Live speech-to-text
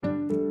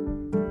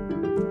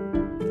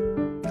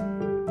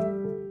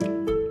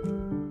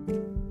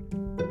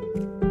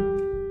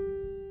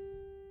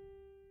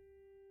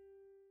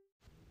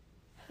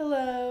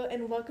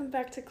welcome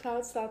back to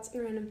Clouds, Thoughts,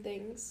 and Random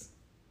Things.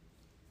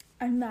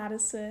 I'm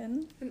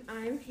Madison. And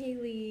I'm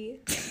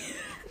Haley.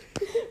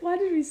 Why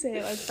did we say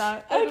it like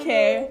that? I don't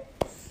Okay.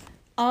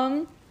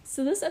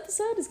 So this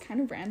episode is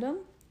kind of random.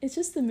 It's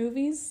just the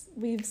movies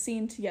we've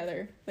seen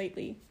together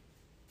lately.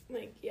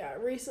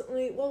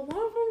 Recently. Well, one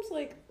of them's,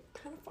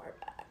 kind of far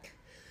back.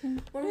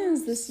 When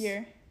was this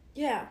year?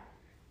 Yeah.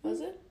 Was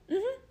it?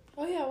 Mm-hmm.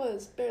 Oh, yeah, it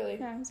was. Barely.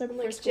 Yeah, it was our On,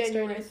 first school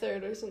January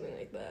started. 3rd or something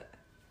like that.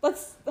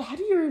 How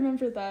do you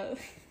remember that?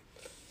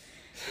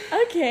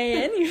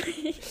 Okay,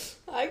 anyway.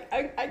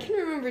 I can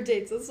remember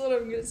dates. That's what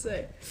I'm going to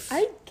say.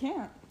 I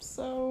can't,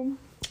 so...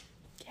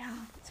 Yeah,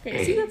 it's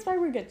great. See, that's why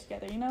we're good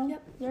together, you know?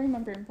 Yep. You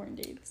remember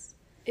important dates.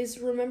 Is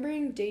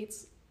remembering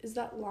dates, is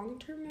that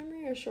long-term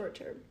memory or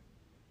short-term?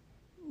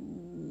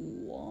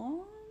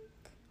 Long?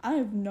 I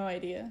have no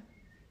idea.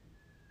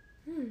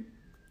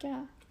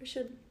 Yeah. We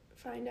should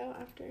find out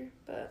after,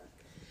 but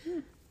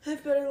I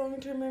have better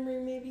long-term memory,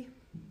 maybe.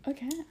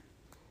 Okay.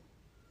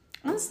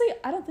 Honestly,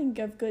 I don't think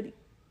I've good...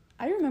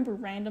 I remember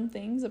random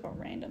things about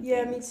random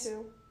Yeah, things. me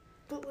too.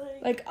 But,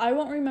 Like, I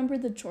won't remember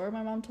the chore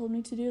my mom told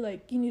me to do.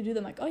 Like, you need to do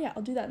them. Like, oh, yeah,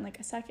 I'll do that in,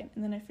 a second.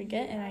 And then I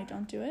forget and I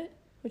don't do it,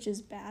 which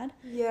is bad.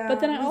 Yeah,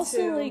 But then I me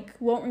also, too.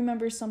 won't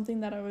remember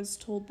something that I was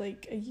told, a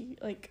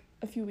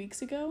few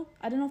weeks ago.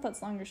 I don't know if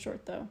that's long or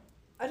short, though.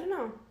 I don't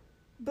know.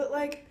 But,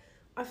 I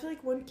feel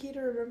like one key to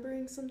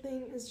remembering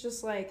something is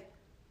just,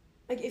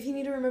 if you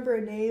need to remember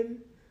a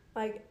name,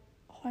 Oh,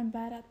 I'm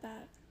bad at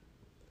that.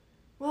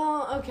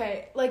 well,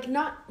 okay,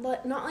 not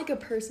a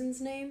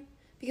person's name,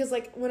 because,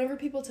 whenever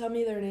people tell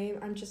me their name,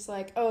 I'm just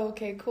like, oh,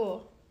 okay,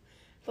 cool.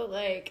 But,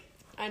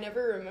 I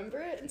never remember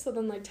it, and so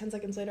then, 10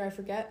 seconds later, I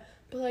forget.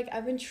 But,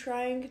 I've been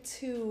trying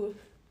to,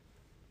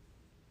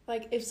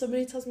 if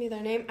somebody tells me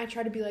their name, I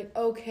try to be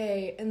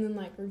okay, and then,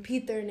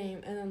 repeat their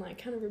name, and then,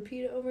 kind of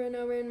repeat it over and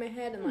over in my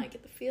head, and,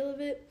 get the feel of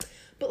it.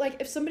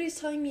 But, if somebody's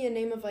telling me a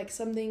name of,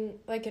 something,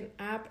 an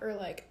app or,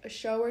 a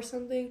show or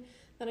something,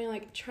 then I,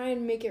 try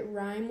and make it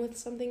rhyme with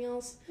something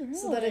else,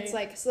 so that it's,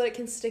 so that it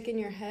can stick in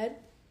your head.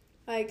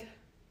 I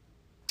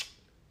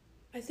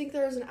think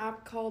there was an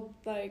app called,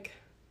 I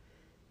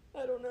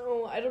don't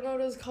know what it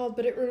was called,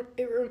 but it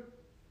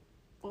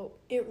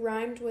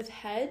rhymed with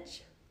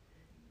hedge.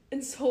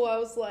 And so I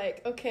was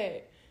like,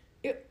 okay,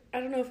 I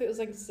don't know if it was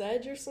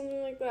Zedge or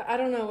something like that. I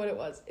don't know what it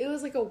was. It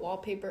was a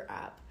wallpaper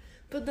app.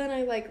 But then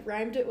I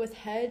rhymed it with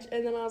hedge,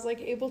 and then I was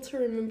able to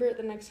remember it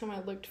the next time I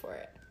looked for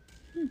it.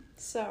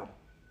 So,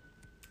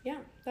 yeah,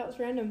 that was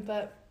random,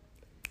 but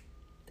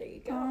there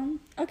you go.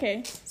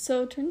 Okay,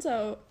 so it turns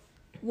out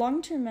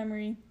long-term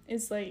memory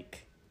is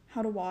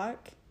how to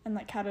walk and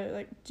how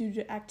to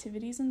do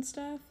activities and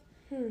stuff.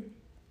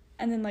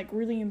 And then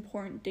really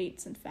important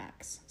dates and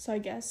facts. So I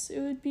guess it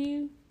would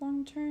be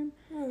long-term.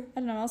 I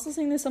don't know. I also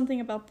think there's something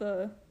about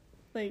the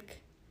I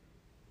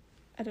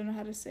don't know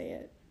how to say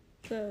it.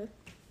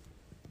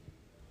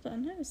 I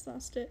just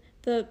lost it.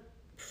 The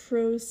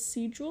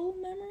procedural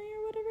memory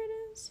or whatever it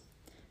is.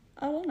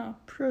 I don't know.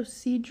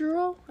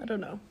 Procedural? I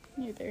don't know.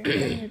 Neither. I'm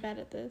really bad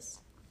at this.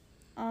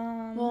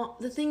 Well,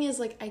 the thing is,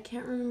 I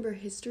can't remember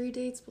history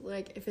dates,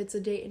 but, if it's a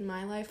date in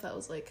my life that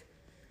was, that's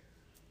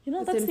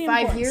within the 5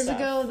 important years stuff.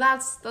 ago,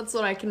 that's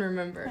what I can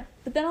remember. Yeah.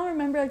 But then I'll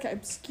remember,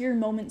 obscure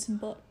moments in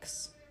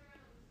books.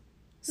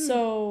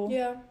 So,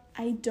 yeah.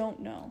 I don't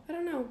know. I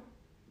don't know.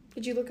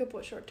 Did you look up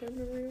what short-term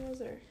memory was,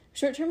 or?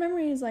 Short-term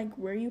memory is,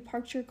 where you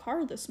parked your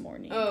car this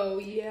morning. Oh,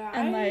 yeah.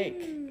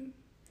 And,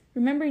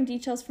 remembering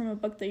details from a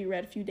book that you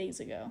read a few days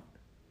ago.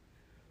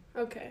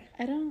 Okay.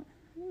 I don't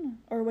know.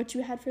 Or what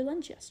you had for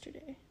lunch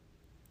yesterday.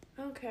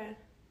 Okay.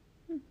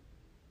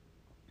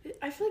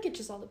 I feel like it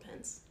just all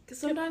depends. Because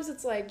sometimes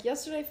it's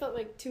yesterday felt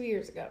 2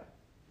 years ago.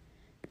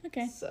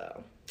 Okay.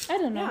 So. I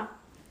don't know. Yeah.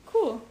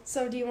 Cool.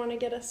 So do you want to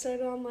get us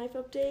started on life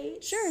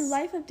updates? Sure,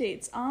 life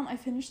updates. I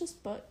finished this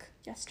book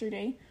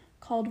yesterday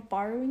called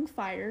Borrowing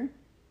Fire.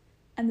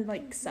 And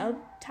the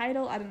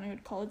subtitle, I don't know what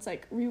to call it.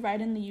 It's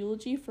Rewriting the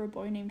Eulogy for a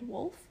Boy Named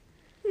Wolf.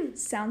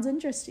 Sounds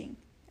interesting.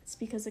 It's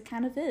because it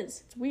kind of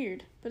is. It's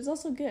weird, but it's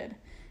also good.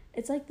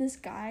 It's this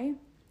guy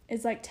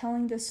is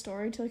telling this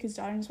story to his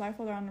daughter and his wife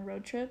while they're on a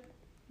road trip.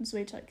 On his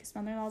way to his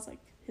mother-in-law's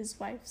his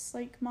wife's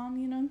mom,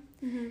 you know.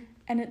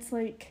 And it's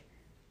really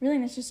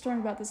nice, just story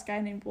about this guy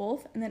named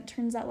Wolf, and then it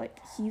turns out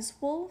he's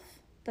Wolf.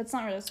 That's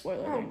not really a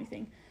spoiler or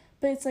anything,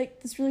 but it's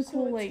this really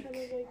cool it's kind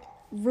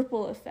of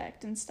ripple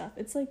effect and stuff.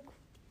 It's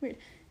weird.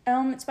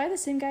 It's by the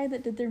same guy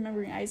that did the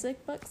Remembering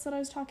Isaac books that I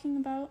was talking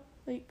about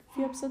a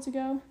few episodes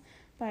ago,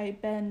 by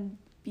Ben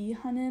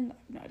Behanen. I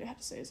have no idea how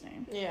to say his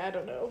name. Yeah, I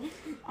don't know.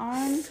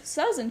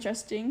 So that was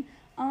interesting.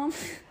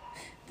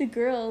 The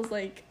girls,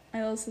 my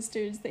little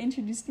sisters, they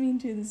introduced me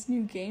to this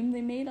new game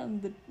they made on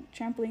the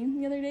trampoline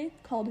the other day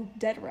called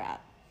Dead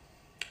Rat.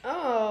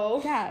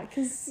 Oh. Yeah,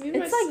 because Me and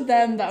my it's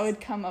them that siblings-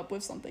 would come up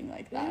with something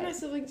like Me and my that.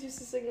 siblings used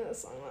to sing that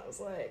song that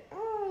was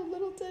oh,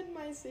 little dead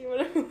micey,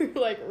 whenever we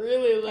were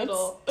really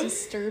little. That's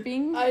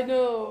disturbing. I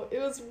know. It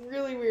was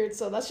really weird,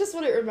 so that's just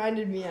what it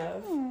reminded me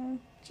of. Oh,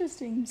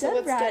 interesting. So Dead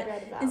what's Rat Dead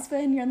Rat about? is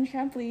when you're on the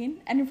trampoline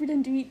and you're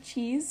pretending to eat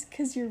cheese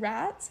because you're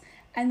rats,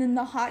 And then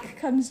the hawk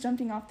comes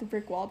jumping off the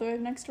brick wall that we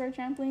have next to our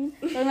trampoline.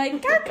 So I'm like,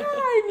 caca!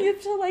 And you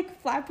have to,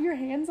 like, flap your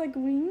hands like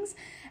wings.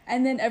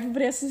 And then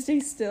everybody has to stay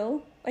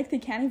still. Like, they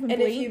can't even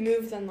blink. And if you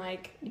move, then,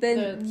 like, you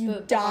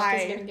the die. hawk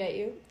is going to get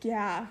you.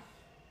 Yeah.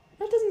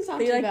 That doesn't sound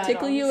too They, bad, like,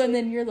 tickle you, honestly. and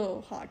then you're the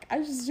little hawk. It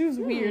was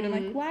weird. I'm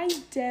like, why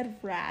dead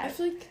rat? I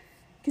feel like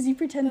Because you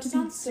pretend that to be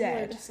sounds similar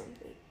dead. to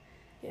something.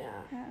 Yeah.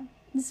 Yeah.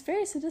 It's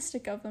very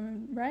sadistic of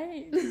them,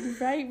 right?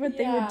 Right? What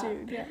Yeah. they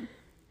would do. Yeah.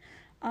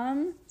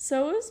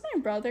 So it was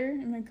my brother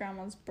and my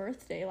grandma's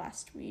birthday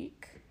last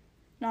week.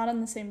 Not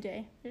on the same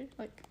day.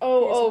 Like.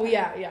 Oh, days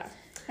apart. yeah.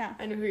 Yeah.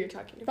 I know who you're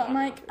talking about. But I'm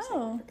like, I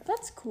forgot.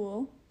 that's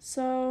cool.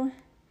 So,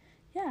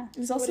 yeah. It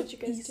was So also what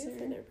did you guys Easter. do for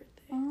their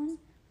birthday?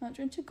 I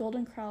went to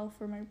Golden Corral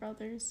for my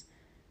brothers,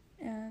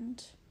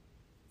 and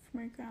for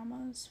my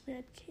grandma's we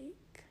had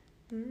cake.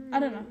 I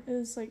don't know. It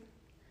was like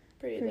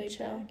Pretty pretty laid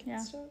chill, back yeah.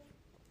 and stuff.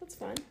 That's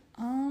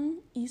fun.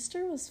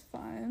 Easter was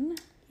fun.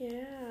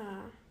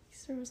 Yeah.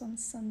 Easter was on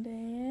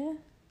Sunday.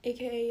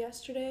 AKA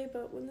yesterday,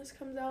 but when this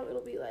comes out,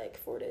 it'll be like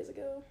 4 days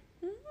ago.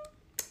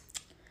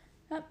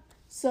 Yep.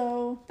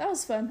 So that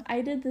was fun.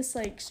 I did this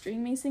like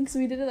string maze thing because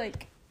we did it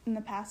like in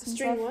the past and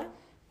String stuff.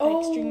 what?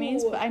 Like string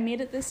maze, but I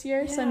made it this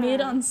year. So I made it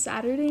Yeah. on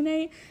Saturday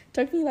night.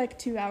 Took me like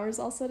 2 hours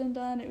all said and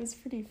done. It was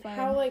pretty fun.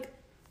 How, like,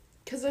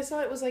 because I saw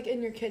it was like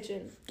in your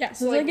kitchen. Yeah,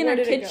 So, so it was like in where our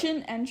did it go?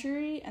 kitchen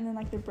entry and then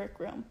like the brick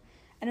room.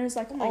 And it was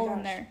like Oh my all in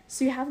gosh. there.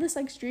 So you have this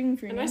like string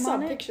with your And I name saw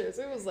on it. pictures.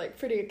 It was like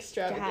pretty Yeah,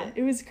 extravagant.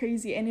 it was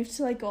crazy. And you have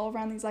to like go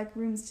around these like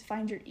rooms to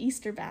find your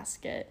Easter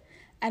basket.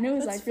 And it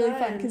was That's like really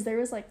fun fun. because there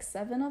was like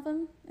 7 of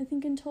them, I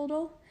think, in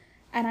total.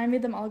 And I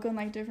made them all go in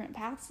like different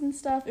paths and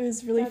stuff. It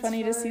was really That's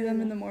funny to see them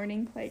fun. in the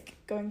morning, like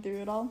going through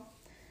it all.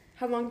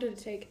 How long did it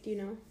take? Do you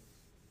know?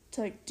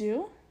 To like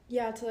do?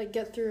 Yeah, to like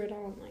get through it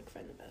all and like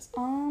find the best.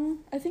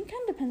 I think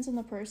kind of depends on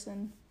the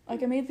person.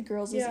 Like I made the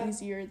girls Yeah.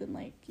 easier than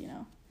like,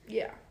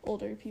 Yeah.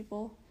 older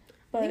people. I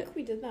But think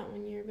we did that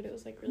one year, but it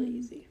was like really Mhm.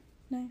 easy.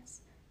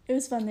 nice. It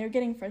was fun. They were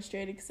getting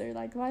frustrated because they're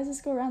like, why does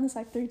this go around this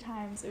like 3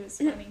 times? It was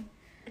funny.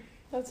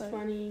 That's But-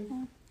 funny.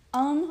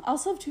 I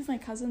also have 2 of my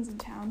cousins in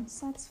town,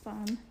 so that's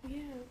fun. Yeah.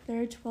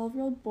 They're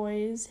 12-year-old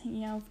boys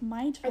hanging out with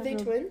my 12-year-old. Are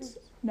they twins?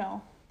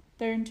 No,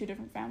 they're in 2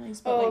 different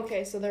families. But Oh, like,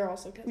 okay. So they're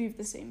also cousins. we have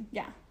the same.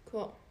 Yeah.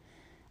 Cool.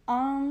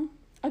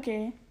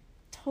 Okay.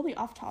 Totally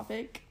off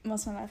topic.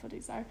 Most of my life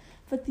updates are,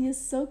 but the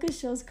Ahsoka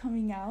show's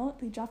coming out.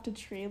 They dropped a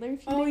trailer a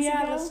few Oh days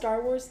yeah, ago. the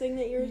Star Wars thing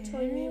that you were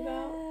telling me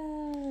about.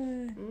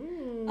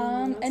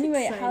 That's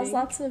Anyway, it has exciting.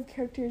 lots of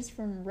characters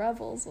from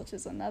Rebels, which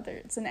is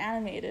it's an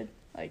animated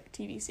like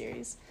TV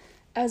series,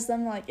 as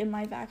them like in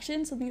live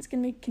action. So I think it's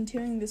gonna be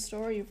continuing the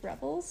story of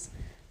Rebels.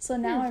 So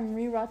now I'm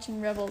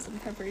rewatching Rebels in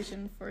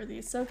preparation for the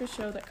Ahsoka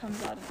show that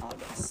comes out in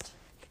August.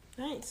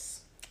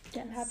 Nice.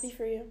 Yes. I'm happy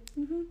for you.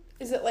 Mm-hmm.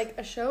 Is it like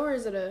a show or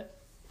is it a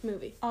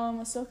movie?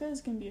 Ahsoka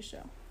is gonna be a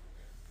show.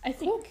 I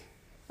think Cool.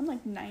 I'm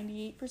like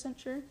 98%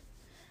 sure.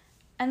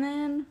 And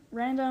then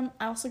random,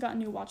 I also got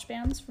new watch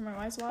bands for my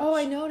Wise watch. Oh,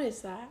 I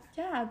noticed that.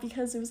 Yeah,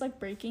 because it was like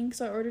breaking,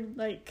 so I ordered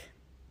like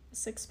a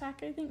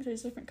 6-pack. I think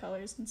there's different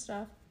colors and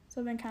stuff.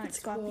 So I've been kind of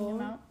That's swapping cool.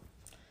 them out.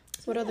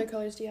 So, What yeah. other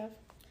colors do you have?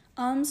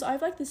 So I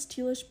have like this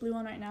tealish blue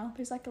one right now.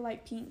 There's like a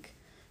light pink.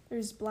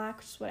 There's black,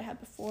 which is what I had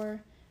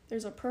before.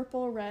 There's a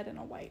purple, red, and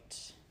a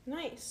white.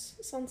 Nice.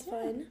 Sounds Yeah.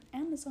 fun.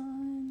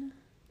 Amazon.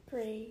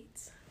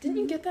 Great. Didn't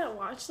you get that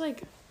watch?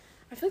 Like,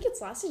 I feel like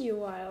it's lasted you a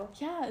while.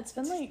 Yeah, it's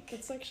been like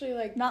It's actually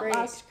like not great.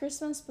 last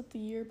Christmas, but the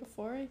year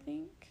before, I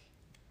think.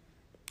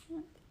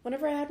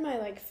 Whenever I had my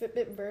like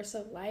Fitbit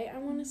Versa Lite, I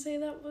want to say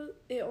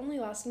it only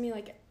lasted me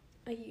like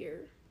a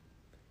year,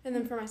 and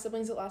then for my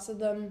siblings it lasted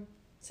them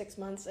 6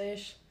 months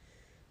ish.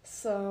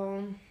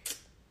 So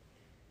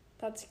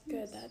that's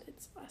good that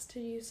it's lasted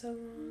you so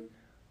long.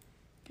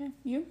 Okay,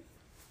 you?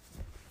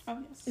 Oh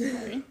yes,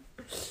 sorry.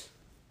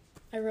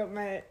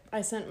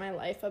 I sent my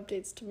life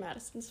updates to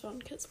Madison's phone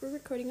because we're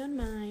recording on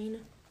mine.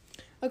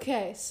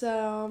 Okay,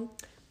 so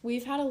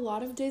we've had a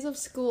lot of days of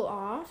school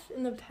off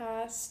in the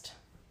past.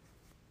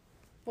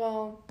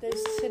 Well,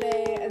 there's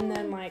today and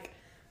then like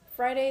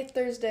Friday,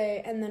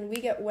 Thursday, and then we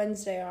get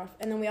Wednesday off,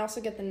 and then we also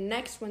get the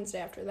next Wednesday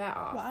after that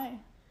off. Why?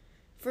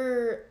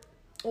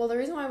 The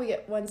reason why we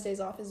get Wednesdays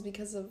off is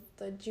because of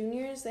the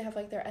juniors. They have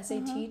like their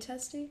SAT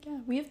testing. Yeah,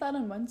 we have that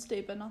on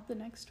Wednesday, but not the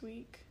next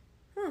week.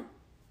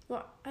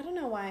 Well, I don't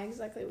know why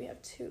exactly we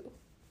have 2.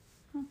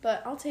 Huh.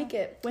 But I'll take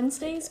it.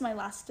 Wednesday is my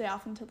last day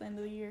off until the end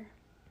of the year.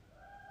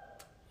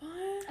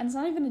 What? And it's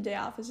not even a day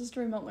off, it's just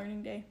a remote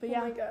learning day. But Oh yeah,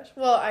 my gosh.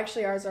 Well,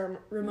 actually ours are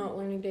remote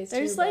learning days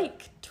there's too. but-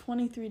 like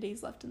 23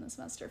 days left in the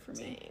semester for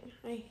me.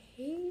 Dang, I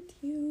hate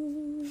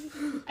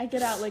you. I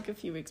get out like a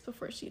few weeks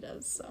before she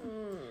does, so.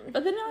 Mm.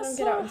 But then I I don't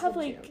get out also have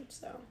until like June,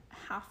 so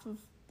half of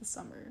the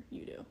summer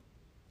you do.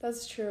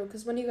 that's true.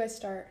 Because when do you guys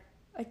start?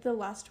 Like the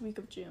last week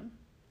of June.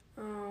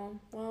 Oh,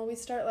 well, we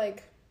start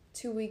like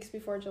 2 weeks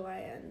before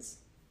July ends.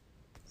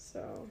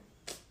 So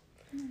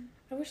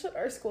I wish that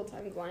our school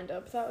times lined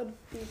up. That would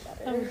be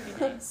better. That would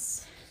be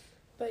nice.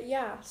 But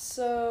yeah,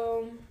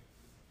 so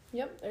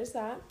yep, there's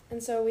that.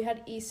 And so we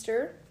had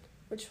Easter,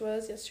 which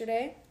was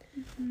yesterday.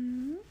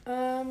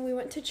 We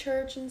went to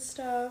church and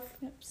stuff.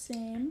 Yep,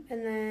 same.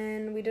 And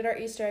then we did our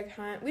Easter egg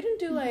hunt. We didn't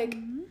do like...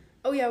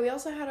 Oh yeah, we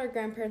also had our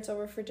grandparents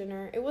over for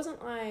dinner. It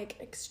wasn't like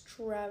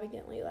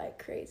extravagantly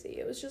like crazy.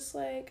 It was just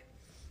like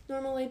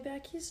normal laid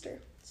back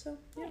Easter. So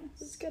yeah, it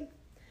was good.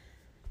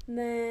 And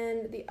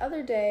then the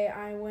other day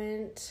I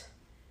went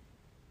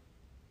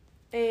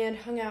and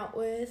hung out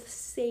with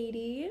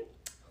Sadie,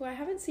 who I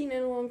haven't seen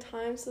in a long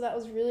time, so that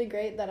was really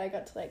great that I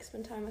got to like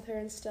spend time with her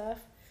and stuff.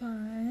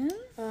 Fun.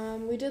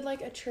 We did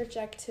like a church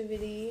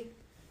activity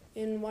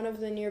in one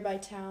of the nearby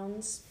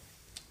towns.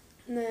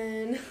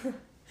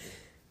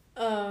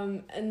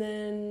 And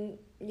then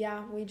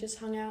yeah, we just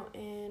hung out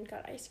and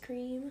got ice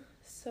cream.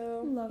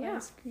 So Love yeah,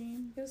 ice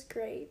cream. it was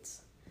great.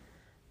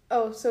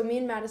 Oh, so me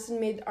and Madison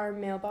made our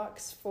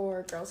mailbox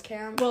for girls'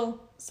 camp. Well,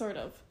 sort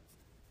of.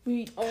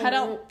 We cut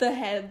out the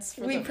heads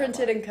for we the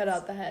printed mailbox. and cut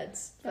out the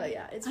heads. But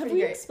yeah, it's Have pretty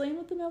we great. explained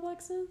what the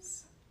mailbox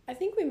is? I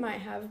think we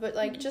might have, but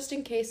like just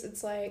in case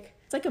it's like...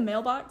 It's like a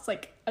mailbox,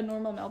 like a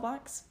normal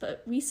mailbox,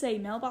 but we say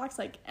mailbox,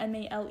 like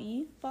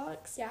M-A-L-E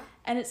box. Yeah.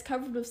 And it's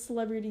covered with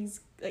celebrities,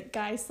 like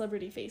guy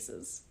celebrity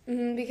faces.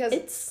 Because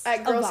It's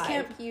at a girls' vibe.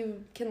 camp,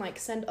 you can like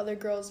send other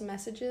girls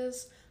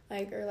messages,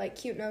 like, or like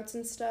cute notes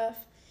and stuff.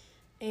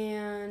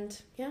 And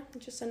yeah, you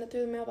just send it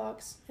through the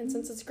mailbox. And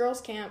since it's girls'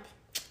 camp,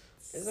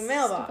 there's a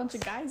mailbox. A bunch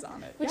of guys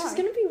on it. Which is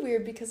gonna be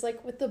weird because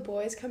like with the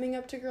boys coming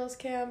up to girls'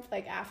 camp,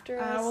 like after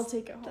us, I will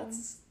take it home.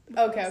 that's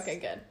okay,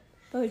 good.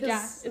 But like, yeah,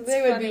 'Cause it's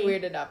they would funny. be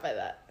weirded out by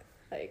that.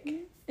 Like,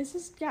 It's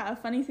just, yeah, a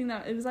funny thing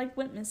that it was like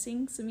went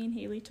missing, so me and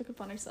Haley took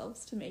upon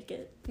ourselves to make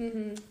it.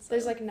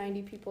 there's like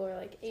 90 people or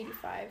like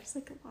 85. It's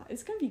like a lot.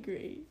 It's gonna be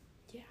great.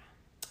 Yeah.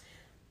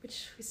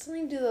 Which we still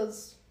need to do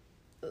those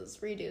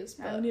redos,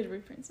 Yeah, we but need to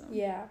reprint some.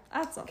 yeah.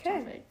 That's off Okay.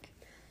 topic.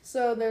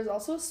 So there's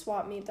also a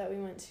swap meet that we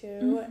went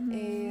to,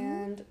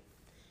 and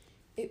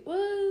it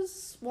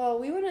was, well,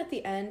 we went at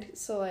the end,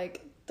 so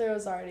like there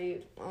was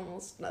already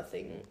almost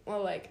nothing.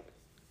 Well, like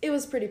it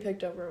was pretty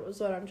picked over, was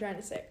what I'm trying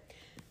to say.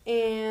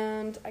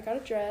 And I got a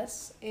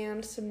dress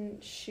and some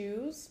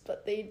shoes,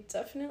 but they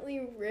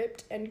definitely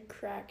ripped and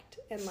cracked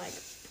and like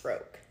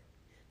broke.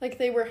 Like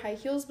they were high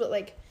heels, but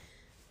like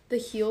the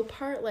heel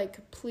part like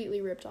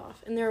completely ripped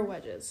off, and they were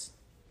wedges.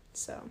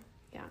 So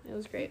yeah, it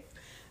was great.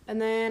 And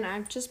then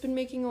I've just been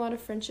making a lot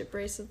of friendship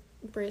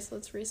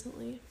bracelets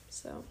recently.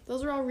 So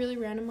those are all really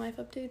random life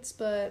updates,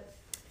 but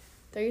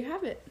there you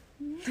have it.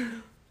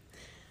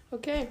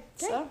 Okay,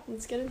 so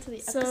let's get into the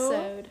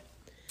episode.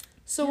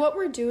 So what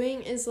we're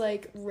doing is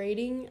like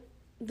rating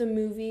the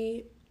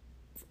movie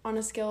on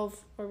a scale of,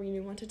 are we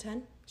doing 1 to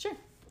 10? Sure.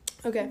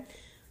 Okay.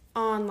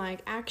 On like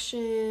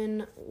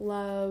action,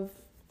 love,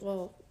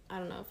 well, I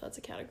don't know if that's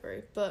a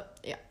category, but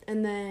yeah.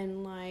 And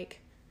then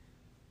like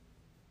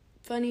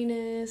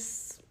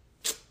funniness,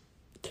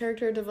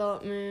 character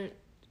development,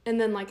 and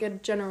then like a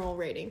general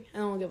rating.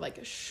 And then we'll give like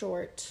a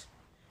short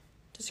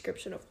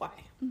description of why.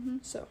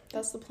 So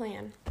that's the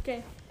plan.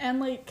 Okay.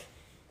 And like,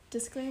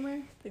 disclaimer,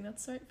 I think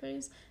that's the right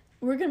phrase.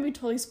 We're gonna be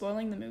totally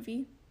spoiling the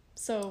movie.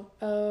 So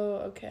Oh,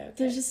 okay.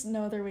 there's just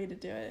no other way to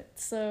do it.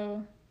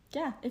 So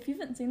yeah, if you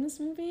haven't seen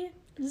this movie,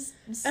 just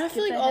And I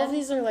feel skip like all ahead of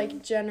these are something.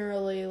 like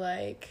generally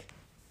like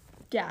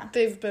Yeah.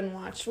 they've been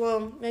watched.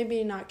 Well,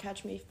 maybe not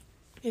Catch Me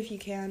If You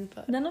Can,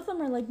 but None of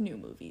them are like new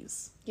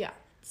movies. yeah.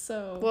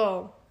 So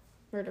Well,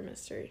 murder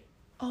mystery.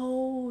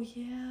 oh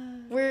yeah.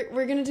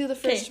 We're gonna do the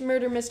first 'Kay.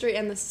 murder mystery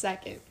and the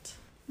second.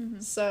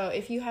 So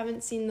if you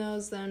haven't seen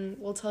those, then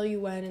we'll tell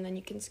you when, and then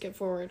you can skip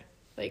forward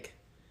like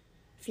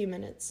a few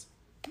minutes.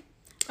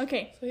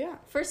 Okay. So yeah,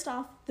 First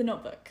off, The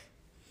Notebook.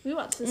 We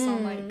watched this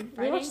on like we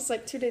Friday. watched this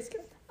like 2 days ago.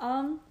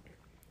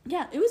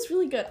 Yeah, it was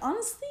really good.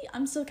 Honestly,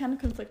 I'm still kind of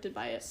conflicted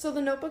by it. So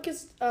The Notebook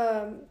is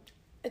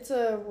it's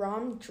a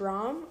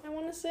rom-dram, I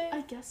want to say,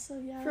 I guess so,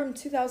 yeah. from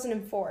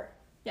 2004.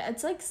 Yeah,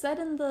 it's like set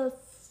in the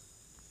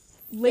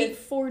late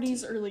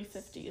 40s, early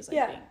 50s,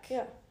 I think.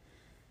 Yeah.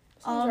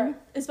 Sounds right.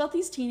 It's about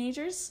these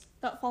teenagers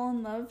that fall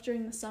in love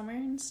during the summer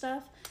and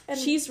stuff. And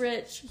She's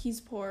rich,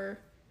 he's poor,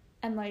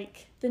 and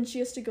like then she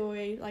has to go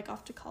away like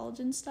off to college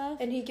and stuff.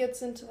 And he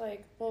gets into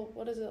like, well,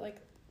 what is it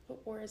like?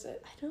 What war is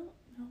it? I don't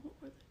know what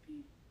would that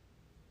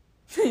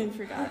be. I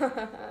forgot.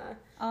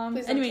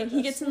 Please don't Anyway, touch he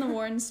us. gets in the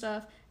war and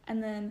stuff,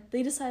 and then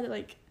they decided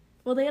like,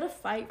 well, they had a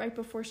fight right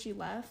before she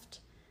left.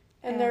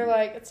 And they're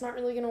like, it's not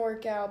really gonna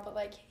work out, but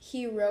like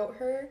he wrote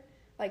her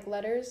like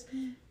letters,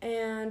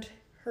 and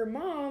her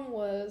mom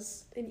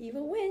was an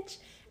evil witch,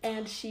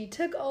 and she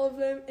took all of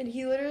them, and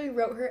he literally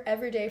wrote her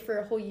every day for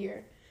a whole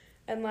year.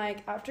 And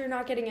like after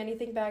not getting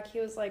anything back, he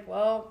was like,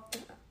 well,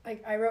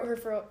 like I wrote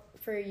her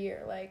for a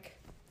year, like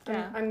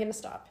I'm gonna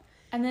stop.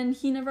 And then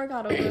he never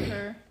got over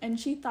her, and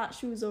she thought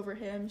she was over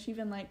him. She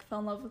even like fell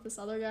in love with this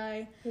other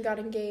guy. And got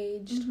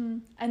engaged.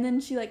 And then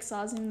she like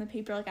saw something in the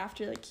paper like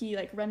after like he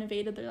like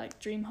renovated their like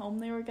dream home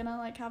they were gonna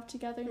like have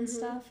together and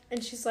stuff.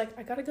 And she's like,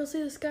 I gotta go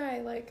see this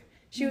guy. Like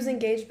she was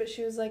engaged, but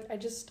she was like, I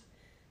just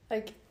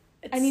like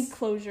I need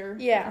closure.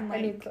 Yeah, and, I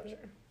like, need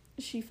closure.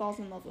 She falls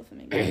in love with him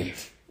again.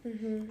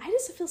 I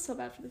just feel so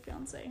bad for the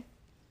fiance.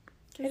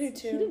 I do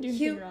too. He didn't do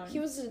anything wrong. He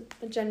was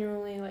a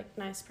genuinely like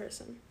nice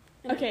person.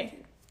 and Okay.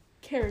 everything.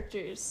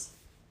 Characters.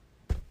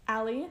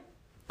 Allie.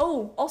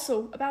 Oh,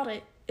 also about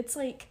it. It's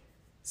like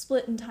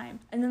split in time,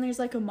 and then there's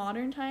like a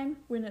modern time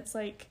when it's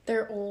like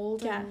They're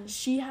old. yeah, and-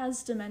 she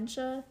has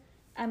dementia,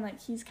 and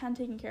like he's kind of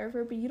taking care of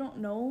her, but you don't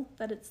know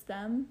that it's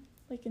them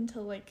like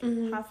until like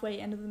Mhm. halfway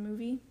end of the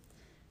movie,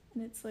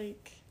 and it's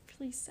like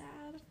really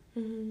sad.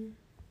 Mhm.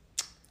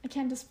 I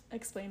can't just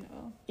explain it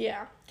well.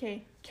 Yeah.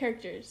 Okay,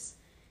 characters.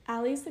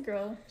 Allie's the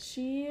girl.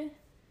 She,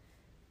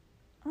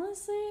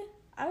 honestly,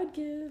 I would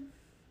give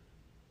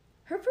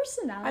her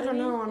personality. I don't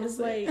know, is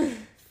honestly. like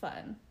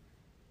fun.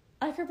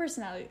 I like her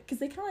personality because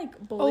they kind of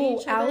like bully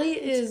each other. Allie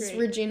It's is great.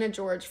 Regina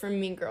George from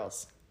Mean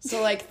Girls.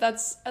 So like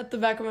that's at the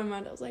back of my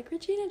mind. I was like,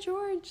 Regina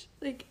George.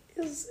 Like it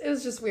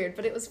was just weird,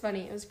 but it was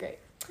funny. It was great.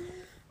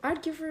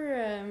 I'd give her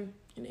an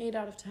 8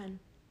 out of 10.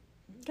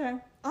 Okay.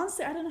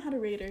 Honestly, I don't know how to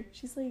rate her.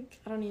 She's like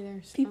I don't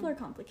either. So. people are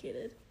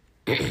complicated.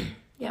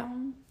 Yeah.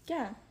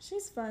 Yeah,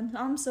 she's fun.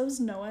 So's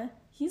Noah.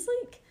 He's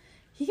like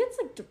he gets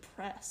like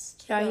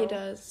depressed. Yeah, he though.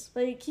 does.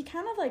 Like he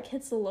kind of like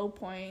hits a low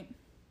point.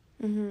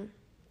 Mm-hmm.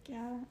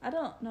 Yeah, I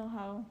don't know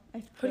how I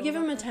I feel would give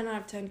him about a that. 10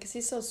 out of 10 because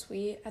he's so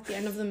sweet. At the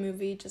end of the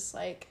movie, just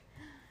like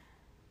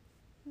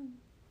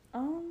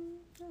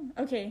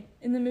Okay,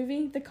 in the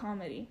movie, the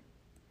comedy.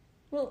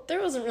 Well,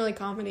 there wasn't really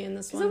comedy in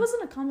this because one. it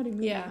wasn't a comedy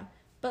movie. Yeah.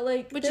 But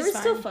like Which there is were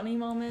still fine. funny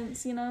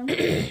moments, you know.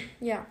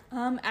 Yeah,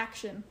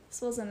 Action.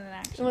 This wasn't an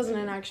action. it wasn't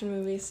movie. an action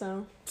movie,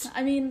 so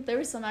I mean, there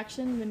was some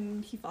action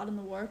when he fought in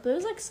the war, but it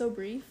was like so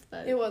brief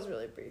that. it was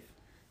really brief.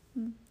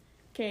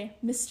 Okay,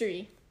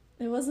 mystery.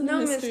 It wasn't No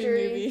a mystery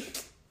mystery. movie.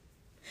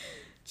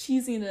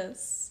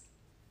 Cheesiness.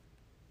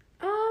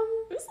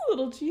 Um, It was a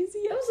little cheesy.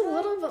 it was a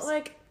little, but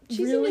like cheesiness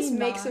Really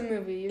makes a not.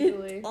 movie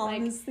usually. It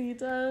Like honestly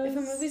does. if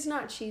a movie's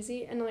not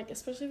cheesy, and like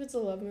especially if it's a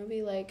love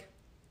movie, like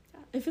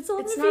If it's a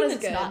love it's movie not and as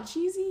it's good. not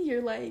cheesy,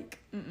 you're like,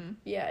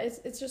 yeah,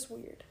 it's just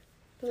weird.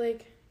 But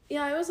like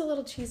yeah, it was a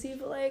little cheesy,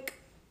 but like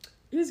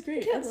It was I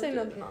great. can't I say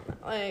loved it. nothing on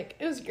that. Like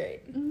it was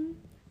great.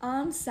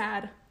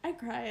 Sad. I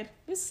cried.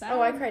 It was sad.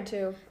 Oh, I cried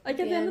too. Like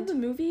at the end of the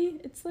movie,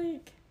 it's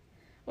like,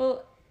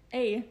 well,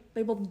 they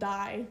both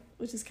die,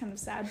 which is kind of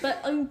sad.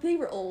 But they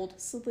were old,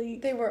 so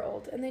They were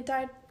old and they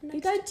died. they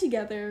died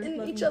together in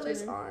loving each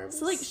other's other. arms.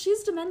 So like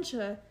she's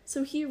dementia,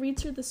 so he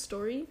reads her the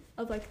story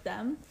of like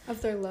them,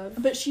 of their love.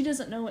 but she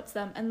doesn't know it's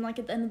them. And like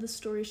at the end of the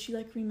story, she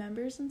like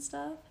remembers and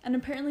stuff. And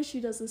apparently she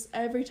does this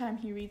every time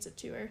he reads it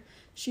to her.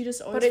 She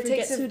just always it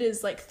forgets takes who it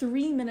is like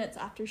 3 minutes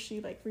after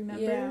she like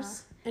remembers. Yeah.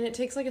 And it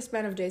takes like a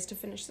span of days to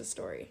finish the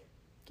story.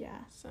 Yeah.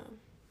 So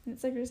And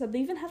it's like I said, they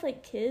even have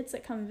like kids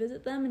that come and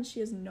visit them, and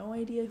she has no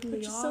idea who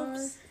which they is are.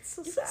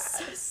 so It was sad.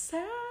 so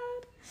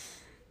sad.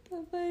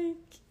 But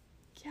like,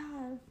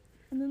 yeah.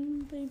 And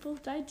then they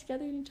both died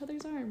together in each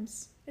other's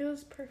arms. It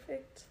was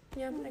perfect.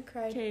 Yeah, I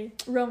cried. Okay,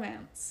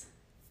 romance.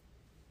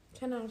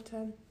 10 out of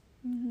 10.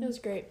 Mm-hmm. It was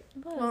great.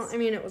 It was. Well, I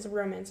mean, it was a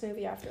romance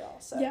movie after all,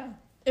 so. Yeah.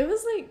 It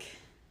was like,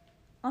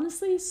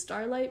 honestly,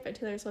 Starlight by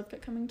Taylor Swift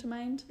kept coming to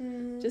mind.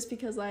 Mm. Just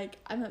because, like,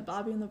 I met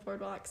Bobby on the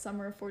boardwalk,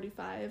 summer of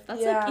 45.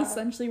 That's, Yeah. like,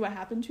 essentially what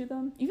happened to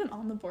them. Even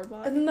on the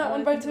boardwalk. And then that now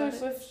one I by think Taylor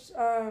about it. Swift,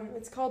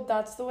 it's called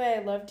That's the Way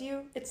I Loved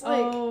You. It's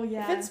like, Oh,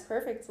 yeah. it fits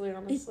perfectly,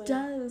 honestly. It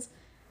does.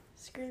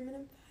 Screaming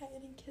and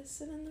fighting,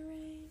 kissing in the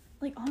rain.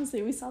 Like,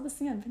 honestly, we saw this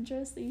thing on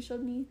Pinterest that you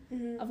showed me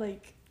of,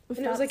 like, with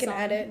And it was that like an song,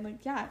 edit. and,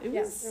 like, yeah, it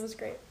Yeah, was, it was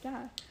great.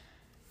 yeah.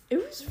 It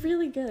was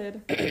really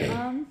good.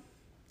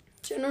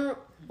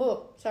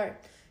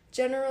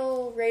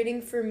 General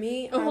rating for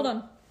me. Hold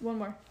on. One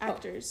more.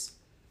 Actors.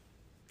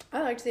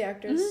 I liked the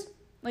actors. Mhm.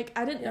 Like,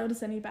 I didn't Yeah.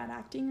 notice any bad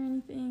acting or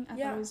anything. I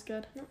Yeah. thought it was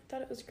good. No, I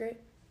thought it was great.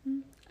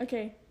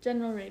 Okay,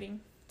 general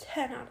rating.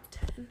 10 out of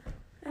 10.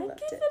 I I'd loved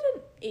give it. it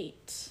an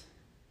 8.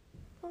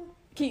 Oh.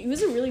 Okay, it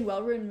was a really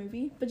well-written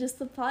movie, but just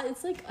the plot,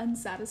 it's, like,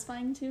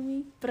 unsatisfying to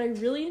me. But I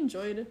really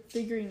enjoyed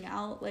figuring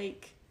out,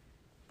 like,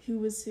 who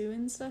was who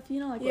and stuff, you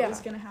know, like, Yeah. what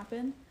was gonna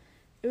happen.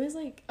 It was,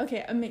 like,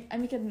 okay, I make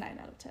it a 9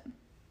 out of 10.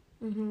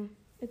 Mm-hmm.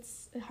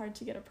 It's hard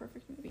to get a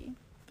perfect movie.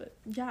 But,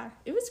 yeah,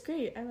 it was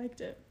great. I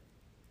liked it.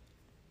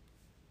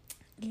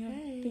 Yeah.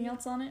 Okay. Anything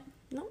else on it?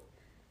 No.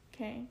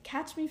 Okay,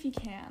 Catch Me If You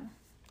Can.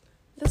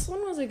 This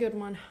one was a good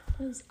one.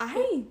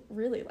 I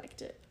really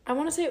liked it. I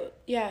want to say,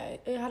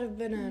 it had to have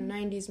been a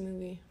 90s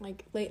movie,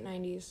 like late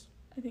 90s.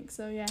 I think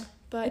so, yeah.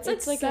 But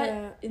It's, like, set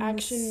a in the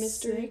action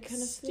mystery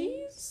kind of thing.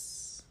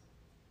 60s?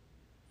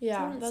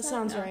 Yeah, what it that said?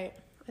 sounds Yeah. right.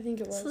 I think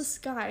it So was. this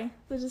guy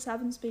that just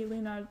happens to be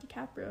Leonardo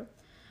DiCaprio.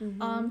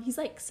 Mhm. He's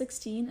like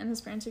 16 and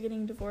his parents are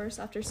getting divorced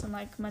after some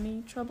like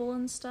money trouble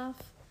and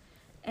stuff.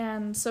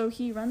 And so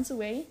he runs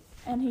away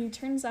and he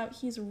turns out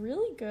he's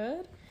really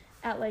good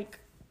at like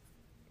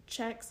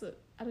checks that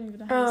I don't even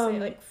know how to say it,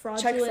 like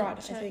fraudulent check fraud,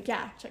 I think.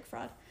 Yeah, check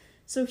fraud.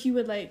 So he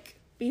would like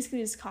basically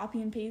just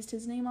copy and paste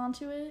his name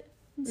onto it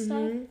and stuff.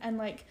 Mhm. And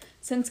like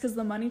because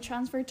the money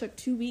transfer took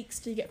 2 weeks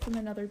to get from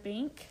another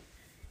bank,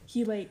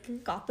 he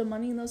like got the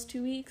money in those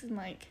 2 weeks and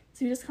like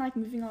so he just kind of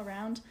like moving all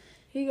around.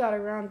 He got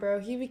around, bro.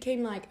 He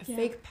became like a Yeah.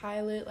 fake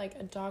pilot, like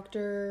a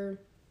doctor.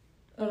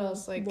 What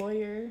else? Like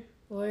lawyer.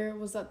 lawyer.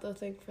 Was that the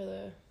thing for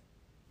the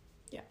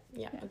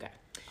Yeah. Okay.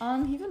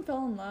 He even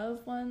fell in love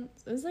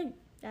once. It was like,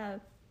 yeah,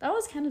 that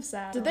was kind of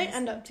sad. Did they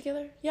end up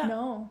together? Yeah.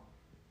 No.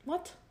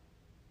 What?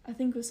 I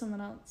think it was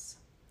someone else.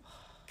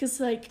 Because,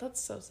 like,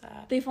 That's so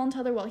sad. they fall into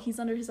other while he's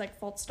under his, like,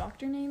 false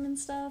doctor name and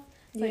stuff.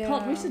 Like,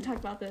 hold, we should talk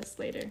about this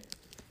later.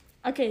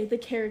 Okay, the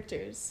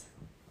characters.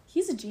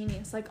 He's a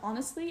genius. Like,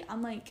 honestly,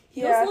 I'm like,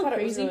 he goes a little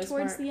crazy really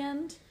towards the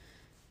end.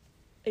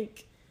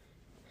 Like,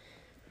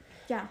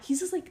 yeah, he's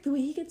just like, the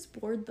way he gets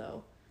bored,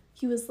 though.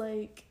 He was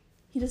like,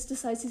 he just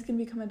decides he's gonna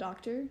become a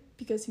doctor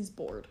because he's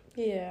bored.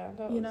 Yeah,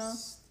 that you know?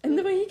 And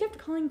the way he kept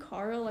calling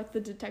Carl, like,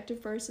 the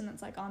detective person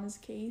that's, like, on his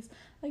case,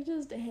 like,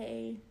 just,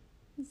 hey,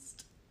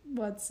 just,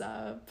 what's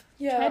up?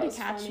 Yeah, Try to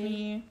catch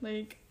me.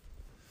 Like,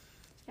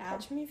 yeah.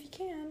 Catch me if you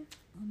can.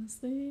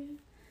 Honestly.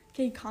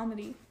 Okay,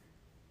 comedy.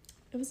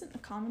 It wasn't a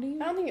comedy?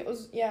 I don't think it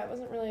was, it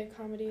wasn't really a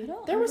comedy. I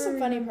don't There were some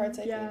funny remember- parts,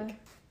 I think.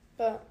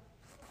 But,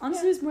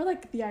 honestly, it was more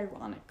like the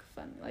ironic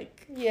fun,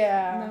 like,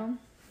 yeah. you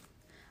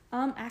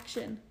know?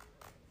 Action.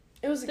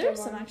 It was a There good was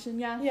one. some action,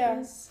 yeah. Yeah. It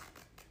was,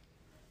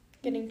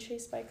 Getting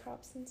chased by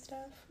cops and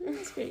stuff. it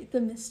was great. The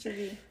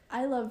mystery.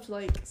 I loved,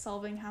 like,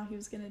 solving how he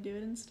was gonna do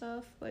it and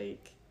stuff.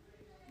 Like,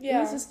 it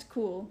was just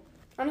cool.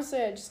 Honestly,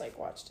 I just, like,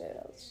 watched it.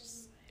 I was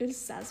just, It was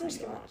I'm satisfying just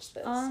to gonna watch.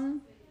 watch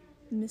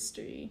this.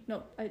 Mystery.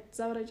 No, is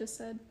that what I just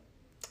said?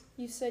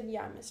 You said,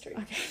 mystery.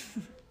 Okay.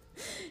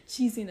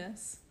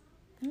 Cheesiness.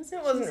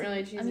 It wasn't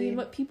really cheesy. I mean,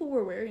 what people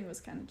were wearing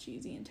was kind of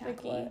cheesy and Like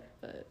tacky, what?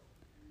 but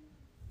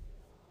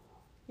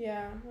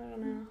Yeah, I don't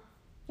know.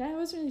 yeah, it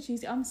was really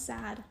cheesy. I'm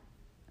sad.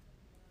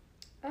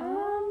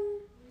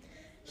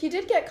 He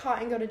did get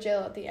caught and go to jail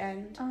at the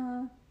end.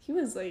 He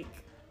was like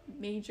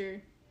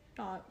major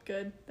not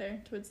good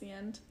there towards the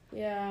end.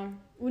 Yeah.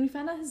 When you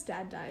find out his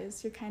dad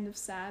dies, you're kind of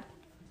sad.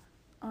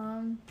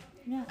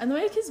 Yeah. And the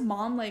way like his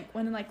mom like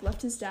went and like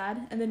left his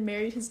dad and then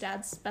married his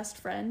dad's best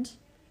friend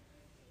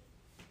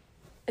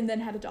and then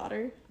had a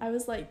daughter, I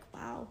was like,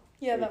 wow.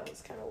 Yeah, like, that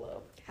was kind of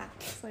low. Yeah,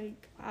 it's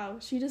like, wow,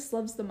 she just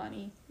loves the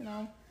money, you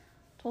know?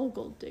 Total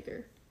gold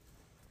digger.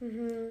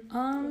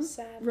 Mm-hmm. It was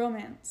sad.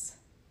 Romance.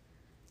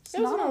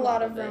 There wasn't a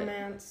lot of it.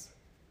 romance.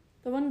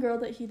 The one girl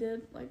that he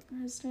did, like,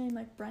 her name,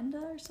 like, Brenda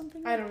or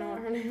something I like don't know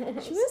that. what her name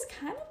was. She was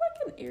kind of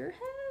like an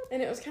airhead.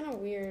 And it was kind of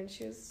weird.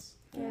 She was,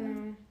 I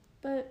don't know.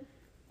 But,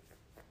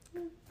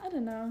 I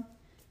don't know.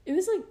 It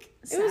was, like,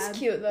 sad. It was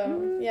cute, though.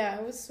 Mm-hmm. Yeah,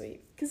 it was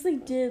sweet. Because they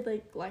did,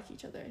 like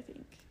each other, I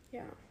think.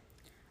 Yeah.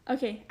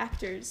 Okay,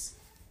 actors.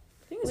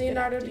 I think it was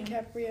Leonardo good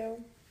acting.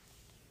 DiCaprio.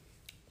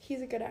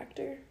 He's a good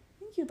actor. I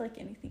think you'd like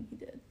anything he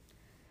did.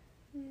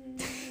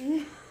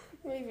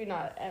 Maybe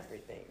not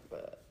everything,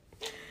 but...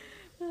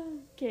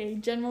 Okay,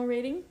 general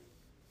rating?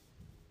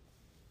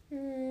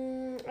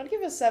 I'd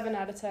give it a 7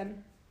 out of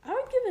 10. I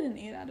would give it an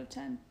 8 out of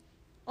 10.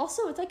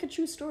 Also, it's like a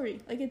true story.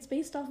 Like, it's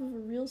based off of a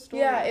real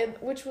story. Yeah,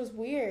 which was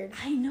weird.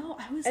 I know,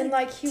 I was And,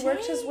 like, he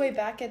worked his way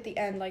back at the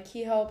end. Like,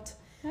 he helped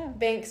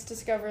banks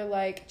discover,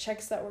 like,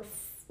 checks that were,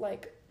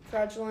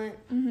 fraudulent.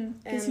 Mm-hmm.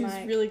 Because he was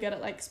like, really good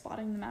at, like,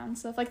 spotting them out and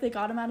stuff. Like, they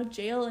got him out of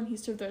jail, and he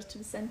served the rest of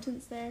his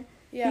sentence there.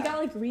 Yeah. He got,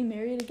 like,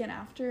 remarried again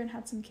after and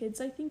had some kids,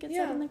 I think it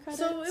said in the credits.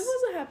 So it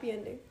was a happy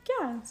ending.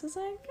 Yeah, so it's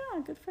like,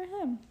 yeah, good for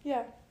him.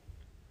 Yeah.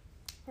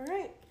 All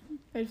right.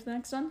 Ready for the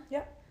next one?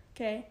 Yep.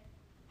 Okay.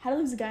 How to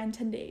Lose a Guy in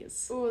 10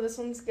 Days. Ooh, this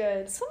one's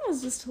good. This one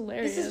was just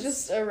hilarious. This is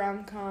just a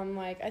rom-com.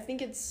 Like, I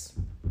think it's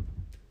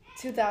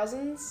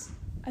 2000s.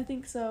 I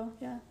think so,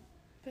 yeah.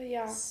 But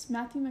yeah. It's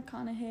Matthew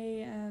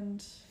McConaughey and...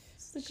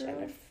 what's the girl?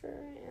 Jennifer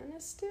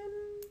Aniston?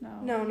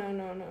 No. No.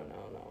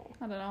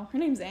 I don't know. Her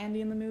name's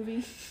Andy in the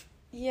movie.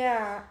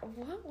 Yeah.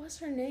 What was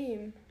her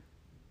name?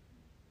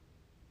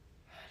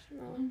 I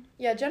don't know.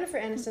 Yeah, Jennifer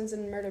Aniston's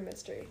in Murder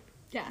Mystery.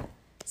 Yeah.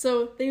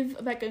 So they have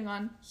a bet going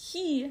on.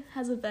 He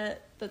has a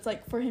bet that's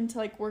like for him to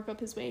like work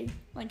up his way,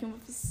 like and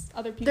with his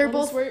other people.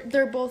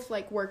 They're both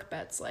like work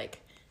bets,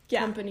 like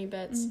company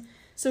bets. Mm-hmm.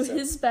 So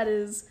his bet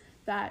is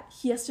that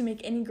he has to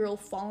make any girl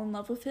fall in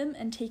love with him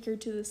and take her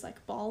to this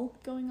like ball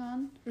going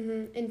on.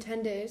 Mm-hmm. In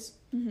 10 days.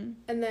 Mm-hmm.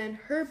 And then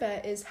her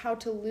bet is how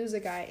to lose a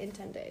guy in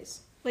 10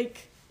 days.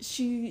 Like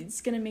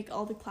she's gonna make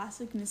all the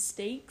classic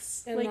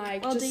mistakes And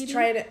like while just dating.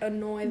 try to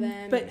annoy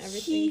them But and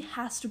everything. he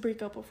has to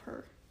break up with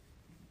her.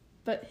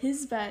 But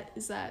his bet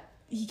is that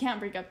he can't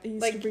break up. He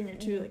has to bring her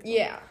to like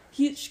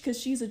because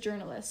she's a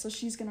journalist, so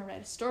she's gonna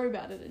write a story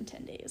about it in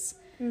 10 days.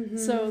 Mm-hmm.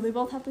 So they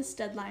both have this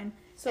deadline.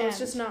 So it's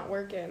just not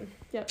working.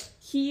 Yep.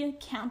 He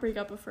can't break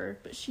up with her,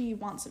 but she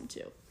wants him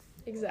to.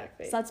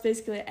 Exactly. So that's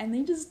basically it. And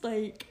they just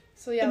like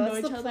that's annoy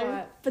each the other.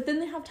 plot. But then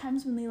they have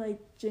times when they like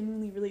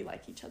genuinely really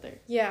like each other.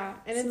 Yeah,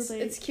 and So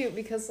it's cute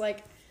because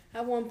like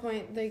at one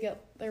point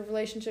their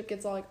relationship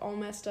gets all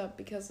messed up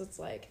because it's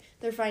like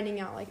they're finding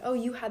out like, oh,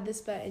 you had this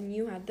bet and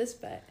you had this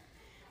bet.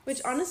 Which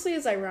honestly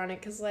is ironic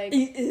because, like,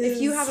 if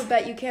you have a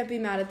bet, you can't be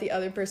mad at the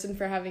other person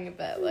for having a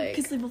bet. Like,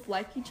 because they both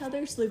like each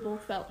other, so they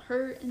both felt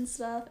hurt and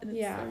stuff. And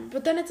it's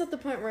but then it's at the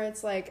point where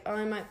it's like, oh,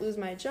 I might lose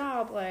my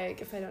job,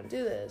 like, if I don't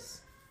do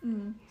this.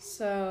 Mm.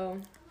 So,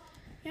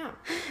 yeah.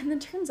 And then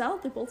it turns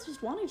out they both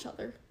just want each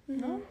other. Mm-hmm.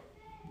 You know?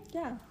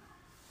 Yeah.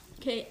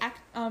 Okay,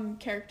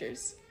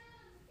 characters.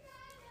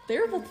 they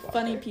were both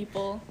funny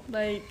people.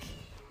 Like,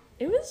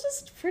 it was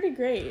just pretty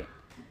great.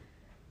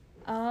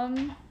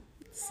 Let's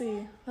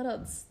see, what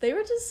else? They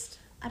were just,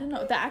 I don't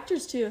know, the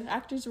actors too. The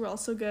actors were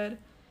also good.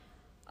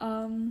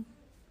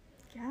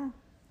 Yeah.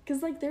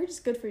 Because, like, they were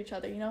just good for each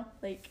other, you know?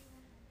 Like,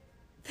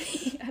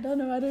 I don't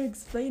know how to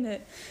explain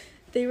it.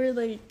 They were,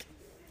 like,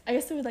 I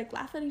guess they would, like,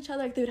 laugh at each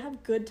other. Like, they would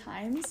have good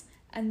times,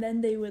 and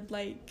then they would,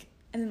 like,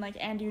 and then, like,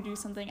 Andy would do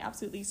something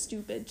absolutely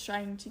stupid,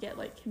 trying to get,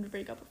 like, him to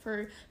break up with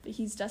her, but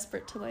he's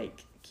desperate to,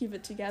 like, keep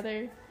it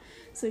together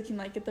so he can,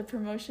 like, get the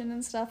promotion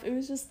and stuff. It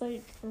was just,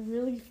 like,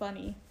 really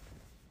funny.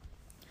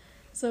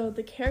 So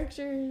the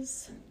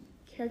characters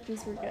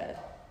were good.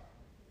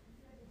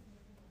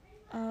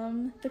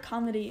 The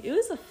comedy, it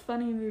was a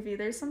funny movie.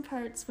 There's some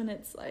parts when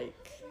it's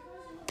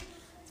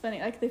funny.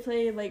 Like, they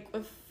play, like,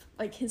 with,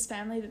 like, his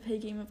family, they play a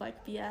game of,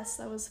 like, BS.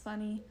 That was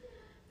funny.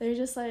 They're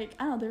just, like,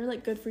 I don't know, they were,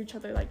 like, good for each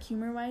other, like,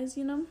 humor-wise,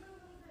 you know?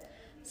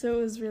 So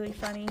it was really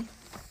funny.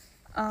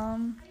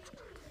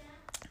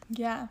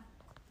 Yeah.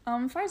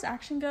 As far as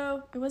action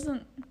go, it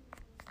wasn't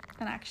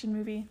an action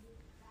movie.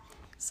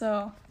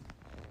 So,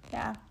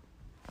 yeah.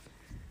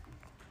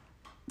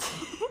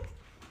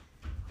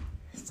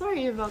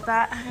 Sorry about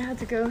that. I had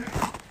to go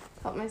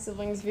help my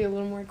siblings be a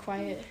little more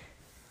quiet.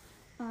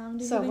 Do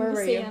you So, have where anything were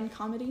to say you? on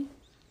comedy?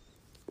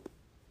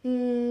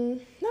 No,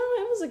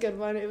 it was a good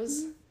one. It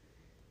was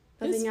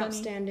nothing funny.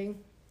 outstanding.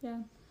 Yeah.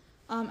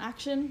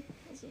 Action?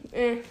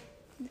 Eh,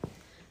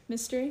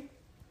 Mystery?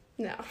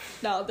 no.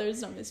 No,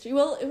 there's no mystery.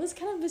 Well, it was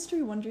kind of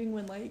mystery wondering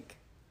when, like,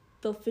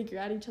 they'll figure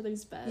out each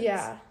other's beds.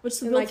 Yeah.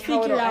 Which And, they'll like, how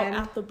figure it'll out end.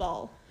 at the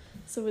ball.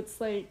 So it's,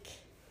 like,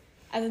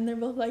 and then they're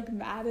both, like,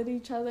 mad at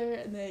each other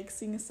and they, like,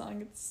 sing a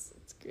song. It's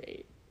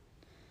great.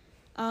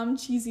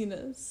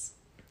 Cheesiness.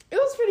 It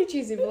was pretty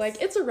cheesy, but,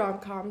 like, it's a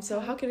rom-com, so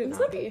how could it was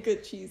not like be? a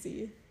good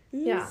cheesy.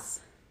 Yeah.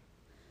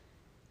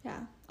 Yeah.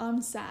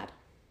 Sad.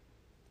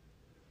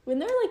 When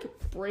they're, like,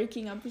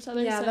 breaking up each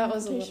other. Yeah, so that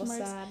was a quotation little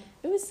marks, sad.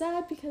 It was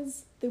sad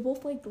because they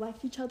both, like,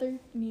 liked each other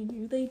and you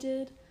knew they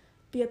did.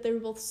 But yet they were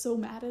both so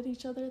mad at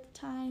each other at the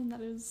time that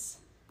it was...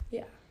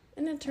 Yeah.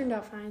 And it turned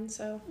out fine,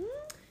 so.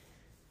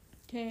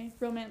 Okay,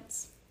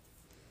 romance.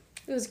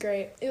 It was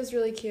great. It was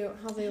really cute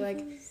how they,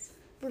 like,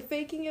 were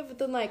faking it, but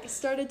then, like,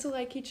 started to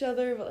like each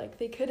other, but, like,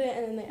 they couldn't,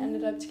 and then they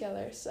ended up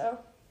together, so.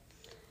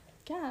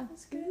 Yeah,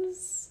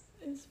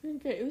 it was really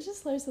great. It was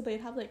just hilarious that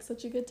they'd have, like,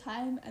 such a good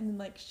time, and then,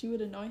 like, she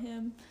would annoy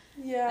him,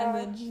 Yeah. and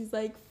then she's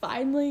like,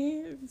 finally.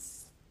 It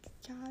was,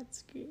 God,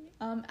 it's great.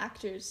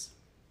 Actors.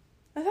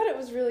 I thought it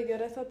was really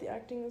good. I thought the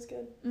acting was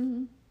good.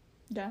 Mm-hmm.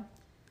 Yeah.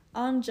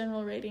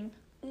 General rating.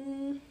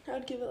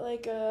 I'd give it,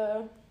 like,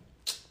 a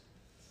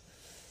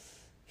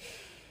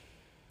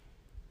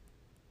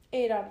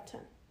 8 out of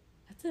 10.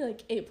 I'd say,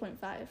 like,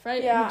 8.5,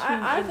 right? Yeah, Between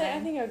I 8 and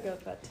 9. think I'd go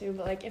with that too,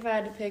 but, like, if I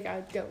had to pick,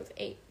 I'd go with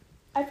 8.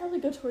 I'd probably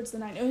go towards the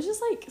 9. It was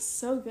just, like,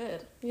 so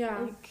good. Yeah.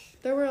 Like,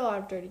 There were a lot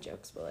of dirty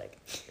jokes, but, like,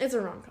 it's a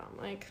rom-com,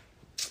 like.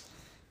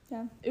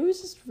 yeah. It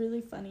was just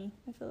really funny.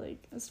 I feel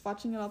like I was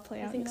watching it all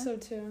play out. I think you know? so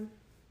too.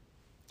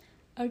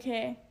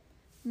 Okay.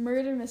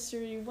 Murder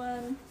Mystery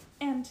 1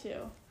 and 2.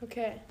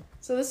 Okay.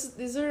 So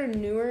these are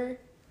newer,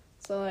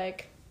 so,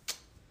 like,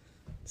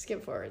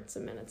 skip forward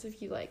some minutes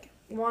if you, like,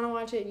 want to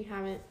watch it and you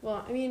haven't.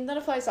 Well, I mean, that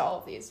applies to all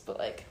of these, but,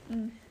 like,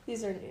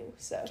 these are new,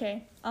 so.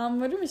 Okay.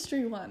 Murder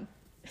Mystery 1.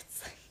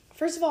 It's like,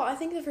 First of all, I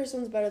think the first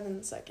one's better than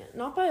the second.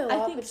 Not by a lot,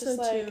 I think but so just,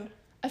 like, too.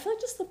 I feel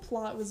like just the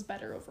plot was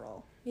better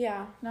overall.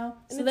 yeah. No?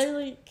 And So they're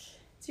like,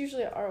 It's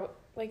usually,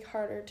 like,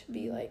 harder to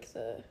be, like,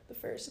 the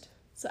first.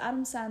 so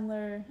Adam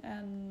Sandler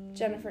and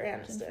Jennifer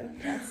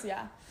Aniston. Yes,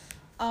 yeah.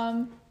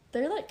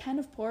 They're like kind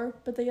of poor,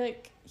 but they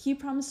like he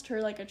promised her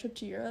like a trip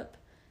to Europe,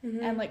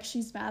 and like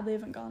she's mad they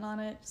haven't gone on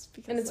it just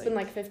because. And it's been,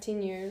 like,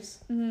 15 years.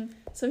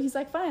 So he's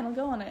like, fine, I'll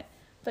go on it,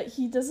 but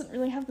he doesn't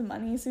really have the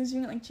money, so he's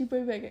doing it like cheap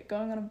way by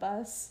going on a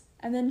bus.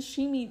 And then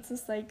she meets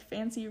this like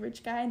fancy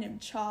rich guy named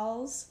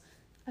Charles.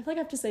 I feel like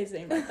I have to say his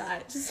name like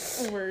that. It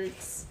just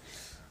works.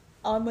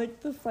 On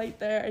like the flight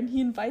there, and he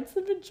invites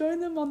them to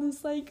join them on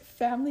this like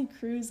family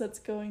cruise that's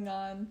going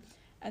on,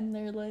 and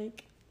they're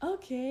like,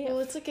 okay. Well,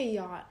 it's like a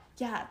yacht.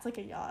 Yeah, it's like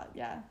a yacht.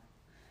 Yeah.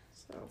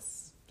 So.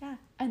 Yeah,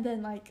 and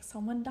then like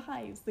someone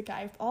dies. The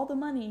guy with all the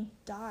money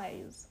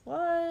dies.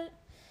 What?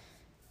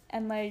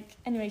 And like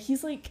anyway,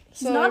 he's So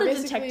not a they're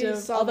basically detective,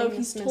 solving although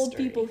he's this told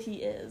mystery. people he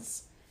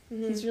is.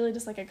 Mm-hmm. He's really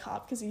just like a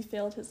cop because he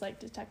failed his like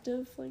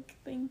detective like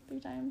thing 3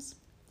 times.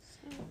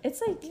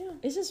 It's like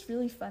it's just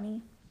really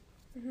funny.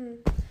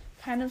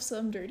 Kind of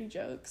some dirty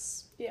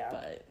jokes. Yeah.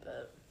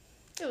 But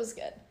It was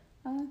good.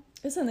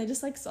 listen, they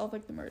just like solve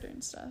like the murder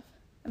and stuff,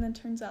 and then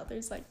turns out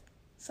there's like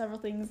several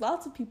things.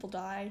 Lots of people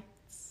die.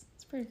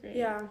 It's pretty great.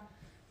 Yeah.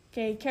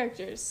 Okay,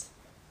 characters.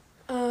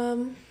 I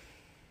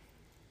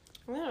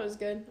thought it was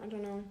good. I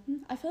don't know.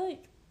 I feel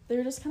like they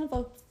were just kind of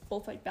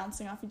both like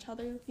bouncing off each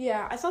other.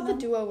 Yeah, I thought the No.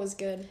 duo was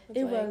good. with,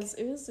 It like, was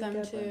a them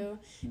good too.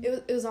 one.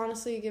 It was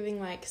honestly giving,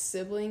 like,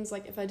 siblings.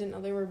 Like, if I didn't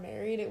know they were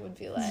married, it would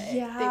be like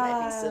they might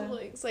Yeah. be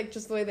siblings. Like,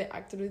 just the way they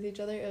acted with each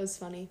other, it was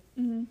funny.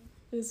 It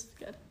was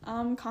good.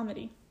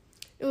 Comedy.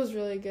 It was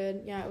really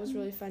good. Yeah, it was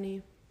really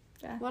funny.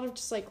 Yeah. A lot of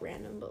just, like,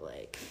 random, but,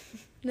 like,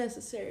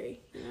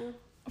 necessary, you know?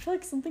 I feel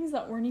like some things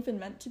that weren't even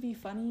meant to be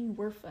funny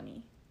were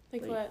funny.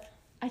 Like what?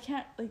 I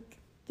can't, like,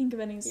 think of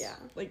any. Yeah.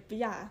 Like, but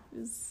yeah, it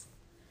was.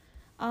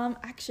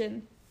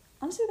 Action.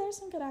 Honestly, there's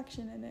some good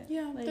action in it.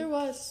 Yeah, like, there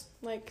was.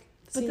 Like,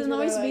 But scenes then where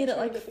always they're, made it, trying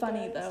to like, get the funny,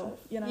 guy and though, stuff.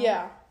 you know?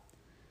 Yeah.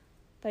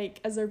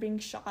 Like, as they're being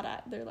shot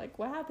at, they're like,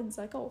 what happens?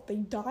 Like, oh, they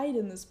died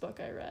in this book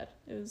I read.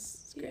 It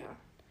was great.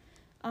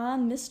 Yeah.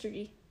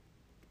 Mystery.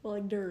 Well,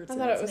 like, dirt. I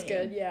thought it was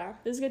good, yeah.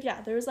 It was good,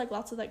 yeah. There was, like,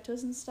 lots of, like,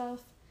 twists and stuff.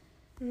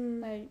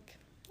 Like,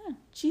 yeah,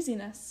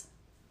 cheesiness.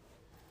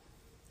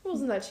 It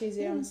wasn't that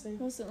cheesy, honestly. It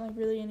wasn't, like,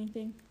 really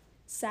anything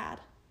sad.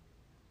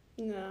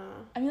 No.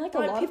 I mean, like, a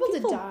lot of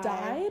people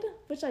died,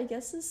 which I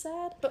guess is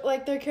sad. But,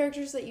 like, they're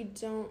characters that you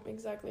don't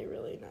exactly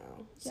really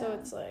know. So Yeah.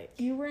 it's like...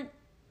 You weren't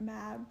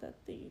mad that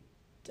they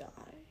died.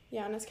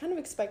 Yeah, and it's kind of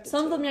expected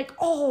Some of to. them, you're like,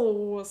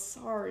 oh,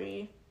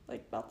 sorry.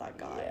 Like, about that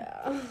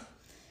guy.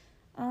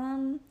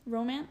 Yeah.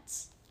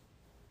 Romance.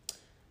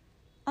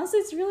 Honestly,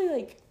 it's really,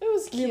 like, It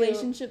was cute.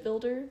 relationship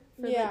builder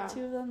for, Yeah. like,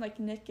 two of them. Like,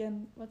 Nick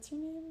and... What's her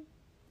name?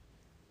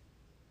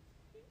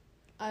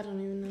 I don't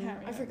even know. Can't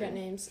I forget remember.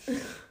 names.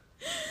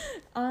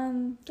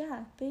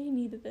 Yeah, they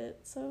needed it.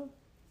 So,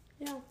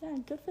 Yeah. yeah,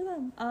 good for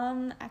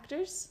them.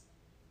 Actors.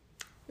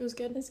 It was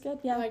good. It's good, I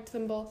yeah. liked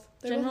them both.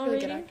 They're General both really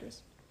good rating?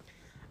 actors.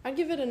 I'd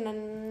give it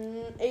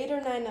an 8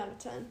 or 9 out of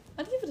 10.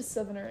 I'd give it a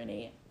 7 or an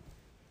 8.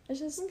 It's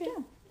just, Okay.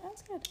 yeah,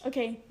 that's good.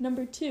 Okay,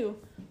 number 2,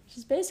 which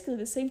is basically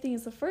the same thing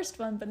as the first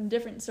one, but in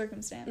different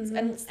circumstance. Mhm.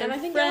 And it's their And I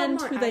think they had friend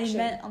more who they action.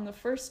 met on the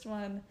first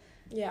one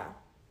Yeah.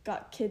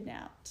 got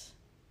kidnapped.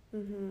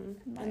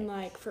 Mm-hmm. Like- And,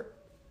 like, for...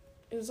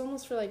 It was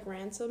almost for, like,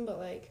 ransom, but,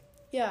 like...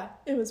 Yeah.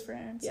 It was for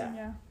ransom, Yeah.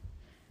 yeah.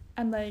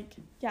 And, like,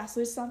 yeah, so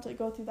they just have to, like,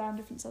 go through that on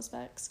different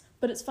suspects.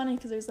 But it's funny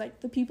because there's, like,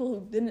 the people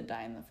who didn't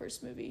die in the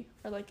first movie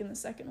are, like, in the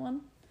second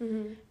one.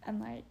 Mm-hmm. And,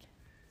 like,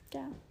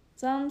 yeah.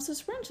 So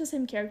it's pretty much the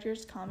same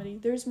characters, comedy.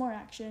 There's more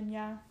action,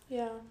 yeah.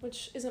 Yeah,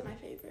 which isn't my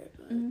favorite,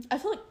 but... I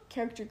feel like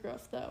character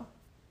growth, though.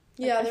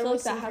 Like, Yeah, I there feel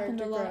was like some that happened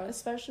a character lot, growth.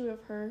 especially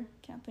with her.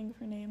 Can't think of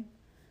her name.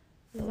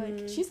 But, like,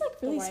 Mhm. she's,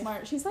 like, really The wife.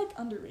 smart. She's, like,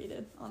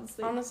 underrated,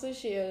 honestly. Honestly,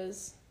 she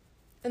is.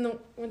 And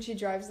when she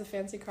drives the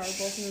fancy car,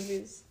 both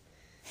movies.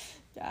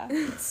 Yeah,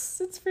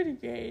 it's pretty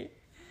great.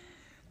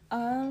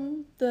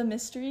 The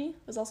mystery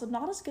was also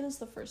not as good as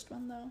the first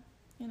one, though.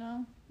 You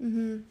know?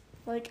 Mm-hmm.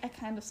 Like, I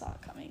kind of saw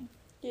it coming.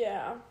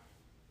 Yeah.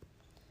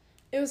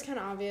 It was kind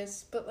of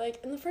obvious, but,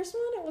 like, in the first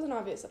one, it wasn't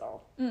obvious at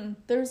all.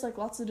 There was, like,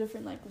 lots of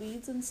different, like,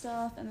 leads and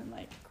stuff, and then,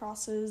 like,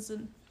 crosses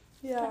and...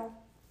 Yeah.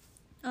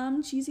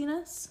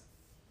 Cheesiness?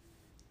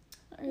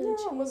 Not really No,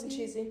 it wasn't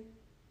cheesy.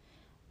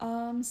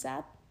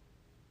 Sad?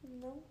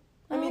 No.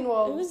 Oh, I mean, it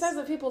well, was- besides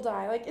that people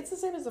die, like, it's the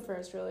same as the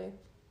first, really.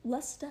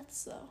 Less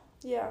deaths, though.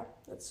 Yeah,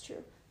 that's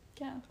true.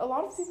 Yeah. A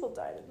lot of people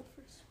died in the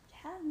first.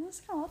 Yeah,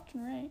 that's kind of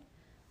often right.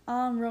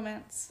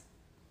 Romance.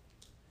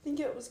 I think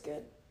it was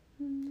good.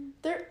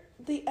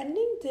 The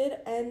ending did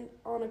end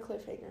on a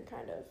cliffhanger,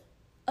 kind of.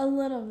 A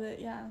little bit,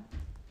 yeah.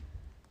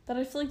 That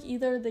I feel like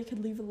either they could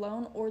leave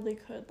alone or they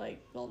could, like,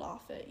 build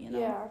off it, you know?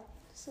 Yeah.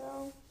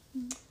 So.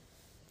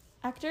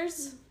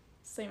 Actors?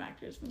 Same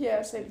actors. from the Yeah,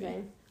 first same movie.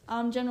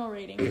 thing. General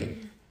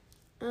rating.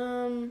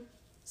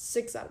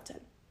 6 out of 10.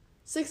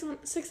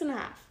 6.5.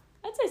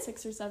 I'd say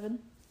 6 or 7.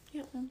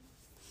 Yeah.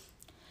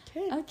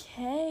 Okay.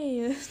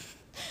 Okay.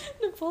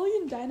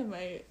 Napoleon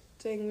Dynamite.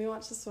 Dang, we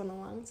watched this one a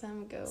long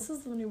time ago. This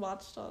is the one we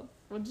watched on.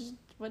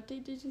 What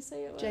date did you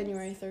say it was?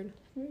 January 3rd.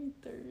 January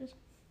 3rd.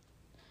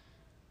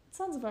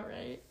 Sounds about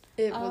right.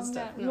 It was Yeah,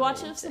 definitely we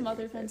watched it with some January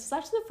other 3rd. friends. It's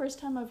actually the first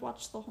time I've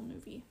watched the whole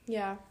movie.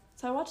 Yeah.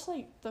 So I watched,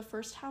 like, the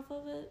first half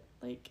of it,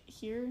 like,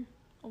 here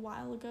a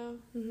while ago.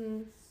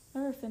 Mm-hmm.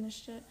 Never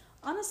finished it.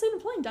 Honestly,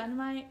 Napoleon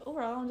Dynamite,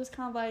 overall, I'm just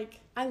kind of like...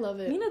 I love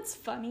it. I mean, it's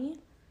funny.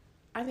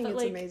 I think but,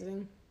 it's like,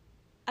 amazing.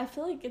 I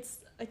feel like it's,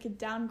 like, a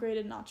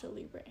downgraded Nacho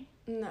Libre.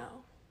 No.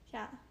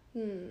 Yeah.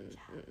 Yeah.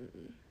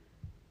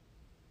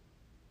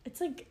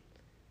 It's, like,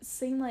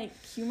 same, like,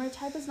 humor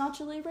type as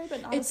Nacho Libre,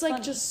 but not It's as like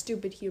funny. just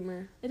stupid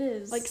humor. It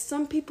is. Like,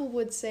 some people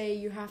would say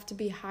you have to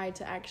be high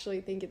to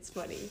actually think it's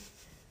funny.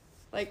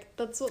 Like,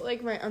 that's what,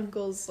 like, my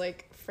uncle's,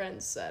 like,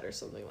 friends said or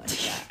something like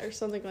that. Or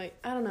something like,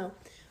 I don't know.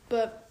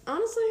 But,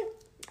 honestly,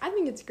 I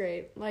think it's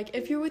great. Like,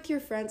 if you're with your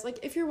friends, like,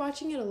 if you're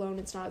watching it alone,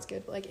 it's not as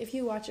good. But, like, if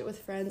you watch it with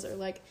friends or,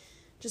 like,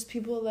 just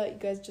people that you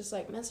guys just,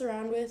 like, mess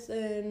around with,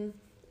 then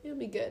it'll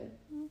be good.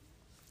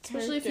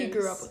 Especially if you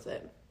grew up with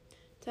it.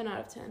 10 out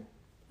of 10.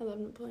 I love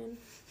Napoleon.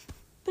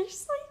 They're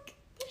just, like...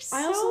 They're so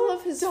I also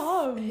love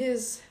dumb.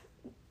 his...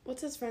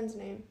 What's his friend's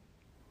name?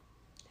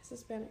 His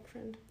Hispanic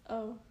friend.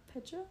 Oh,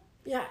 Pedro?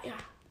 Yeah.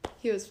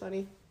 He was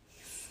funny.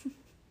 They're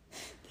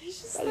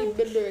just, I like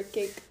butter a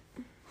cake.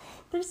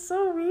 they're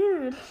so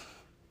weird.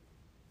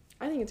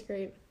 I think it's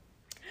great.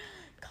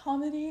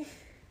 Comedy.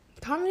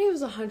 Comedy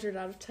was 100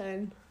 out of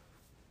 10.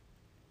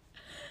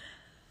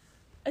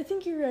 I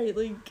think you're right.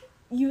 Like,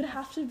 you would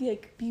have to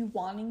be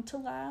wanting to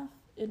laugh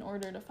in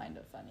order to find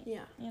it funny.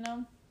 Yeah. You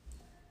know?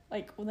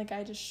 Like, when the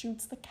guy just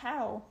shoots the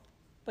cow.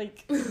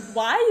 Like,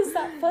 why is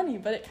that funny?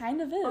 But it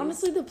kind of is.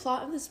 Honestly, the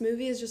plot of this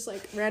movie is just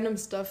like random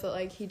stuff that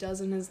like he does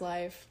in his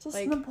life. Just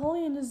like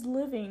Napoleon is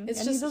living. it's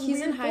and just he does he's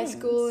in weird high things.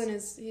 school and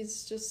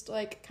he's just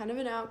like kind of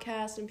an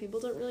outcast and people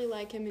don't really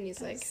like him and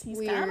he's like He's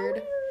kinda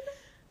weird.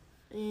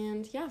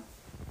 And yeah.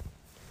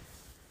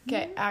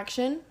 Okay,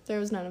 action. There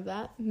was none of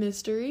that.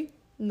 Mystery.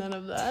 None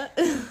of that.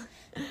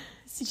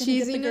 Is he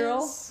gonna get the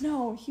girl? Cheesiness?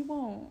 No, he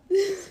won't.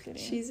 Just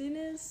kidding.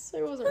 Cheesiness.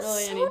 There wasn't That's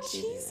really so any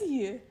cheesiness.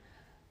 cheesy.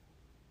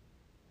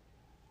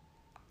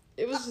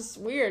 It was just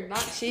weird,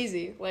 not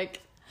cheesy.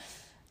 Like,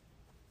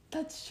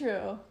 That's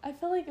true. I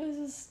feel like it was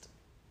just,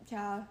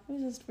 yeah, it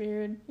was just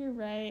weird. You're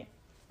right.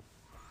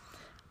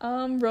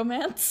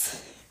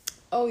 Romance.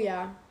 oh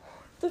yeah.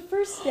 The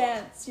first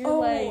dance, you're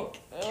like,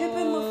 Kip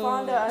and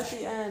LaFonda at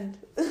the end.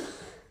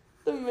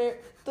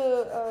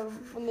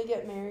 When they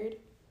get married.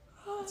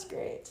 It's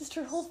great. just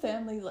her whole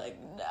family like,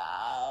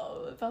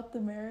 no, about the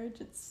marriage.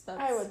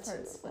 I would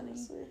part's too, funny.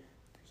 honestly.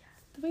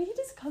 The way he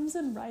just comes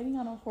in riding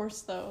on a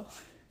horse though.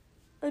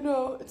 I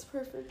know, it's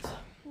perfect.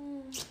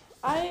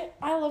 I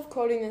love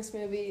quoting this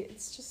movie.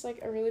 It's just like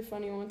a really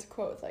funny one to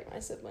quote with like my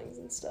siblings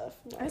and stuff.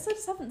 I Like, guess I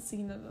just haven't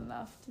seen it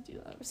enough to do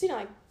that. I've seen it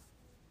like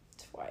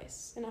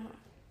twice and a half.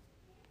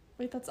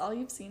 Wait, that's all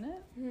you've seen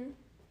it? Mm-hmm.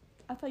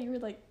 I thought you were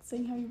like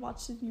saying how you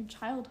watched it in your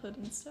childhood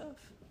and stuff.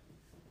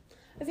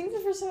 I think the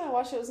first time I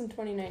watched it was in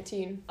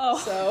 2019. Oh.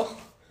 So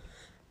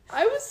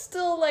I was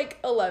still like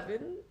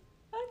 11.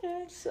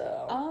 Okay.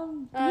 So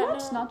We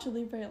watched Nacho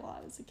Libre a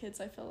lot as a kids,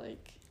 I feel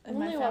like. I In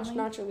my only watched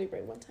family. Nacho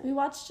Libre one time. We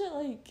watched it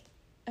like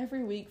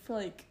every week for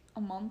like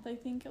a month, I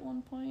think, at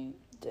one point.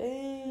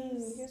 Dang,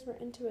 you guys were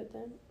into it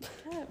then.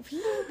 Yeah,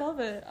 we love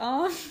it.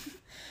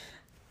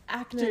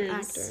 Actors. Then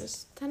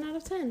actors. 10 out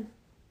of 10.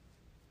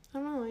 I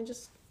don't know, I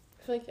just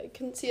feel like I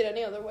couldn't see it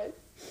any other way.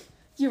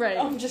 You're right.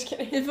 Oh, I'm just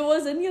kidding. If it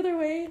was any other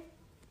way,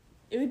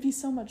 it would be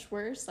so much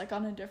worse, like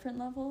on a different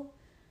level.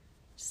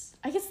 Just,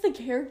 I guess the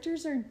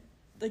characters are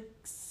like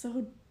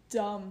so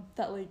dumb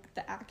that like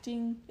the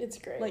acting It's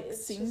great. like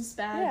It's seems just-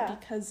 bad yeah.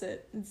 because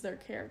it's their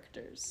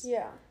characters.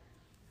 Yeah.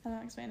 I don't know how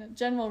to explain it.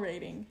 General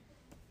rating.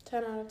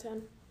 10 out of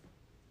 10.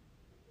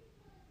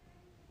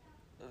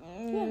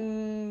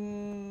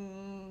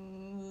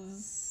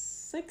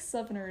 6,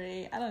 7, or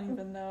 8. I don't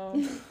even know.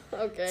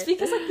 Okay. It's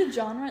because like the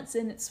genre it's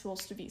in, it's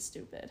supposed to be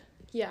stupid.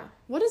 Yeah.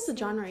 What is the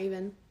genre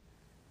even?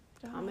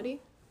 Comedy?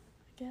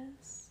 I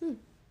guess.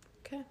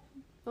 Okay.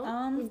 Well,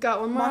 Um, we've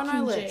got one more on our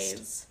Mockingjays.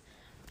 list.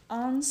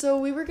 So So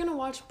we were gonna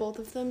watch both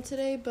of them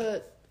today,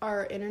 but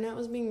our internet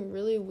was being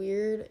really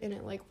weird and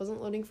it like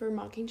wasn't loading for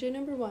Mockingjay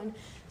number 1.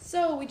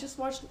 So we just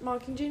watched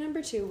Mockingjay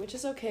number 2, which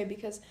is okay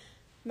because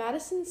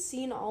Madison's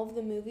seen all of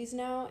the movies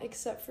now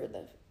except for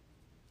the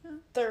Yeah.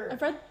 third.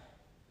 I've read.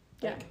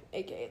 Like,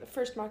 aka the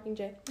first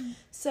Mockingjay. Mm.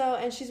 So,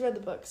 and she's read the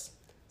books.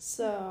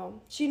 So,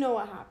 she know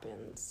what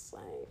happens.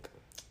 Like,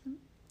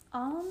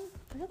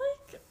 They're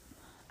like,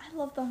 I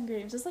love the Hunger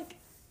Games. Just like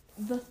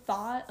the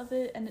thought of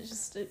it, and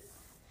it's like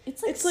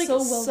so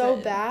well so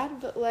written. bad,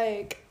 but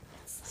like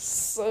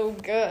so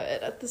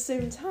good at the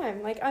same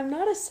time. Like, I'm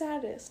not a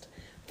sadist,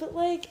 but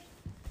like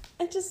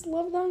I just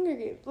love the Hunger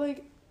Games.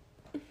 Like,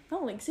 No,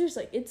 like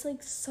seriously, it's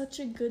like such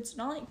a good,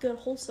 not like good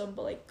wholesome,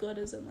 but like good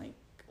as in like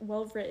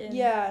well written.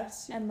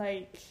 yes. And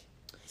like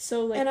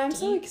so like. And I'm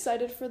so deep.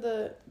 excited for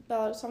the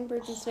Ballad of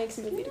Songbirds and Snakes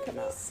movie to come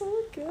out. So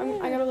good.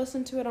 I gotta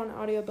listen to it on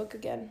audiobook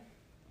again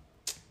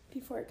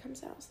before it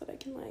comes out so that I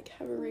can like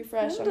have a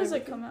refresh. When on does it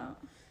everything. come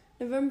out?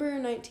 November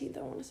 19th,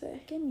 I want to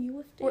say. Again, you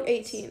with Or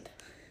dates. 18th.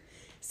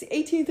 It's the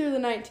 18th or the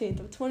 19th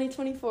of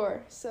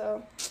 2024.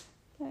 So,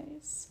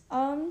 Nice.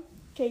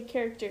 Okay,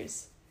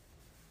 characters.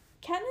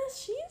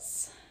 Katniss,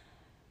 she's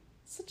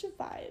such a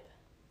vibe.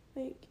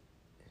 like,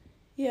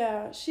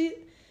 yeah, she's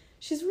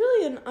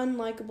really an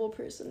unlikable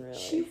person, really.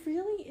 She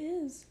really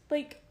is.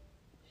 Like,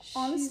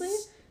 honestly,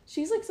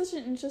 she's like such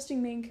an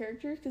interesting main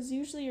character because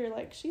usually you're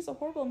like, she's a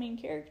horrible main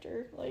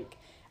character. Like,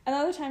 and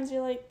other times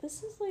you're like,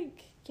 this is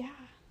like, yeah.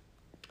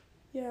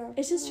 yeah.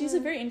 It's just, she's a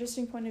very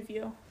interesting point of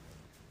view.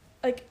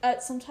 Like,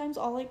 sometimes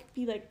I'll like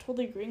be like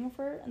totally agreeing with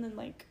her, and then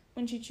like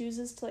when she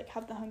chooses to like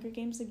have the Hunger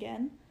Games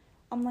again,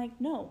 I'm like,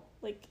 no,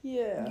 like,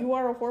 yeah. you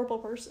are a horrible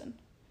person.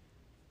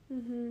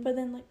 Mm-hmm. But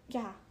then like,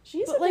 yeah,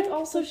 she's. But a like very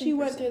also conflicting she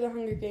went person. through the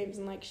Hunger Games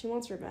and like she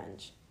wants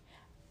revenge.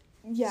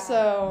 Yeah.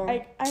 So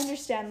I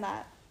understand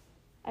that.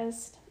 I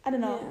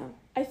don't know.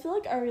 I feel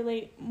like I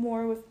relate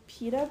more with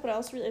PETA, but I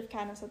also relate with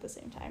Katniss at the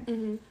same time. Yeah.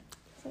 Mm-hmm.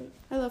 So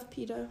I love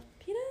PETA.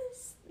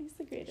 he's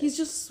the greatest. He's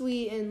just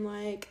sweet and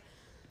like.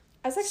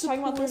 I was like talking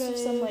about this with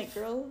some supportive. like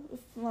girl,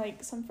 with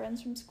like some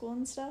friends from school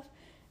and stuff,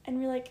 and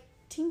we're like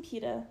Team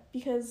PETA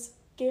because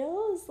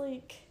Gale is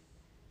like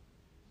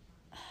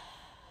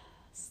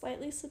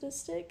slightly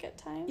sadistic at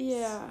times.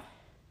 Yeah.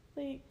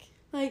 Like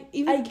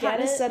even I get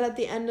Katniss it. said at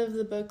the end of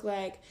the book,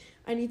 like,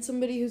 I need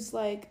somebody who's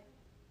like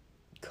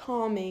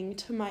calming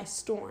to my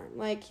storm.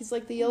 Like he's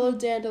like the yellow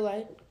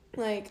dandelion,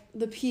 like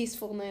the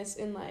peacefulness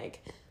in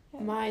like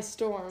Yeah. my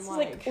storm. This is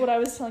like what I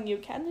was telling you.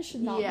 Katniss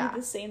should not Yeah. be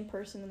the same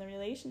person in the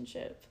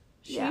relationship.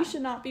 She Yeah.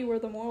 should not be where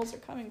the morals are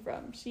coming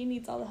from. She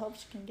needs all the help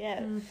she can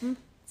get. Mm-hmm.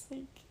 It's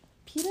like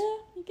PETA,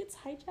 he gets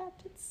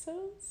hijacked. It's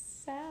so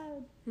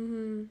sad.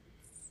 Mm-hmm.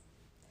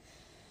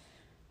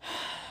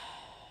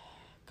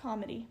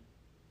 Comedy.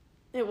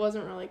 It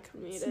wasn't really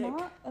comedic. It's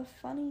not a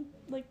funny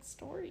like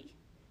story.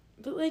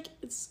 But like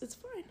it's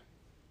fine.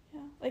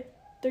 Yeah, like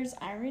there's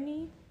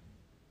irony,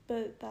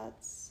 but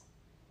that's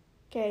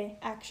okay.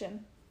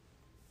 Action.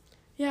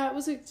 Yeah, it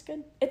was It's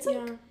good. It's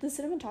like the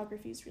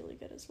cinematography is really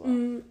good as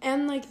well.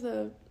 And like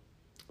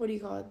what do you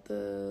call it?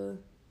 The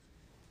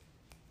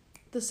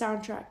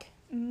soundtrack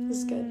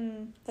is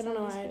good. I don't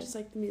know why. I just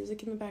like the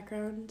music in the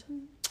background.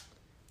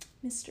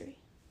 Mystery.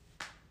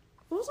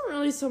 It wasn't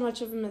really so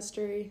much of a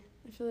mystery.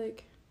 I feel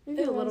like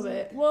maybe a little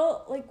bit.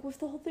 Well, like with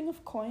the whole thing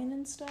of coin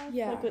and stuff.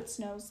 Yeah. Like what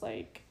Snow's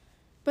like.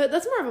 But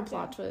that's more of a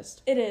plot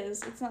twist. It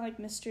is. It's not like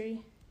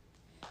mystery.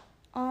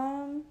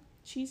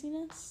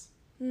 Cheesiness.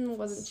 It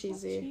wasn't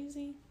cheesy. Not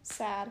cheesy.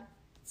 Sad.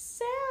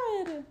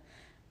 Sad.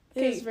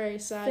 It was very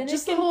sad. Finnick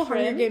Just the and whole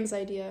Prim, Hunger Games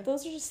idea.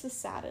 Those are just the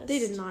saddest. They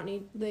did not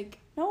need like.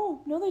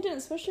 No, they didn't.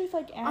 Especially if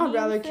like Annie. I'd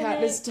rather and Finnick.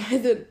 Katniss die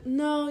than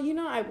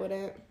no. I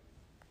wouldn't.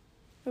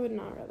 I would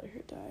not rather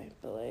her die.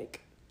 But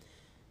like,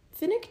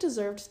 Finnick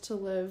deserved to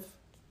live,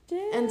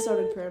 and so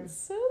did Prim.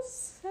 So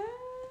sad.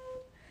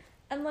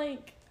 And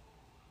like,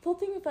 the whole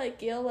thing with like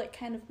Gale like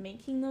kind of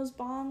making those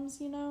bombs,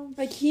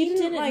 Like he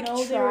didn't like know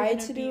they were try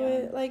gonna to be do on-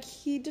 it. Like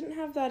he didn't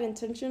have that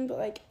intention. But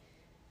like,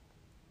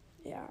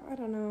 yeah, I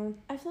don't know.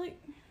 I feel like,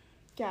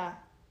 yeah,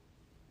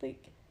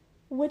 like,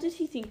 what did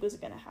he think was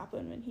gonna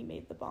happen when he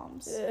made the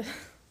bombs?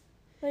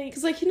 Like,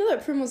 Because like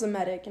that Prim was a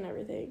medic and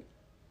everything.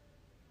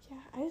 yeah,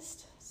 I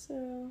just.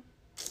 So.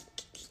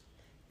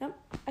 Yep.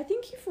 I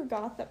think he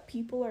forgot that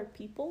people are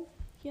people,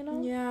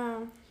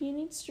 Yeah. He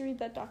needs to read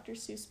that Dr.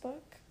 Seuss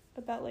book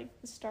about, like,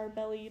 the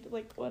star-bellied,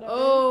 like, whatever.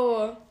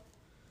 Oh.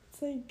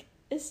 It's like,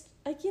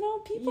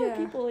 people are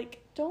people.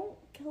 Like, don't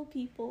kill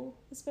people.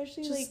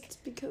 Especially, Just like,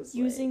 because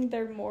using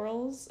their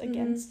morals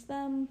against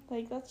them.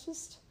 Like, that's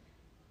just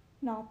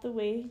not the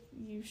way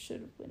you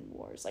should win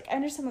wars. Like, I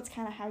understand that's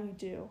kind of how you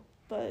do,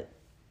 but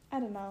I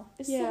don't know.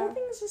 The whole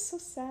thing is just so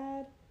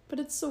sad. But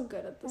it's so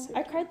good at the same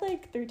I time. cried,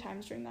 like, 3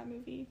 times during that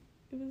movie.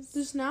 It was...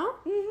 Just now?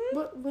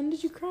 Mm-hmm. When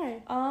did you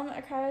cry? I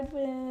cried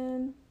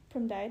when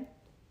Prim died.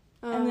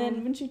 And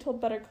then when she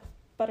told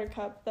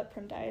Buttercup that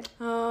Prim died.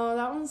 Oh,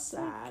 that one's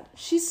sad.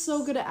 She's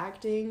so good at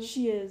acting.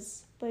 She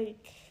is.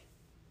 Like...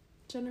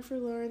 Jennifer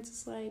Lawrence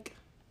is like...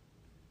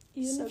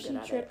 Even so if she good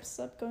at trips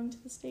up going to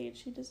the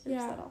stage, she deserves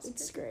that Oscar.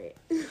 It's great.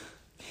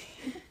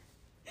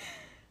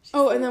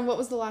 And then what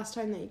was the last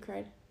time that you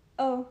cried?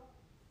 Oh,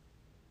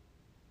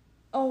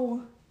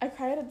 I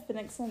cried at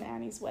Finnick's and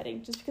Annie's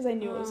wedding just because I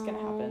knew it was going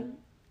to happen.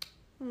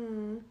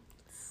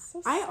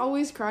 So I sad.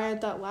 always cry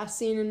at that last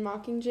scene in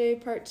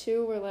Mockingjay Part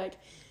 2 where, like,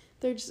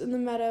 they're just in the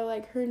meadow,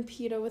 like, her and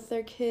PETA with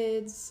their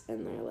kids,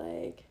 and they're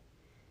like...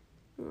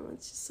 Oh,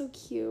 it's just so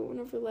cute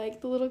whenever, like,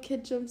 the little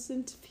kid jumps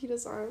into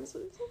PETA's arms.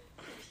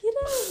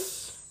 PETA!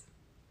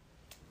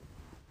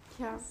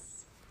 Yeah.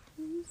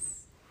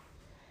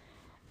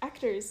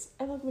 Actors.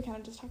 I feel like we kind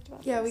of just talked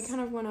about Yeah, this. we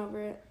kind of went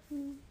over it.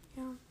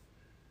 Yeah.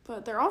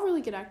 But they're all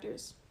really good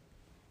actors.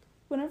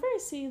 Whenever I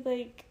see,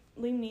 like,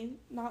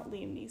 not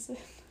Liam Neeson.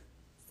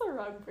 It's the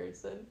wrong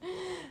person.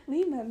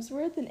 Liam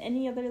Hemsworth in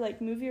any other, like,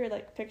 movie or,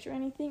 like, picture or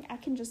anything, I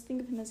can just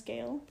think of him as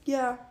Gale.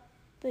 Yeah.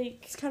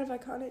 Like... It's kind of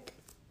iconic.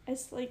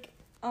 It's, like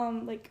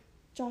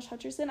Josh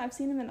Hutcherson. I've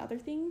seen him in other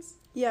things.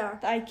 Yeah.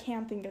 I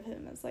can't think of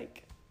him as,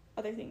 like,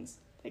 other things.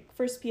 Like,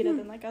 first PETA,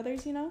 then, like,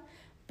 others,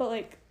 But,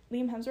 like,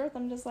 Liam Hemsworth,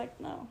 I'm just like,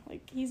 no.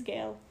 Like, he's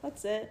Gale.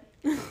 That's it.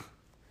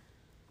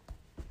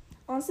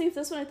 Honestly, with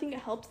this one, I think it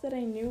helped that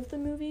I knew of the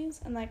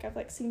movies. And, like, I've,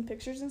 like, seen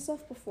pictures and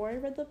stuff before I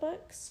read the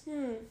books.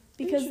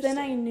 Because then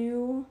I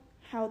knew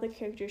how the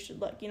characters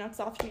should look. Because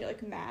often you're,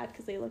 like, mad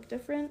because they look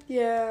different.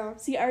 Yeah.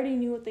 So I already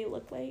knew what they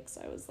look like. So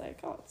I was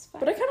like, oh, it's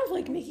fine. But I kind of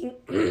like making...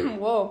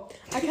 Whoa.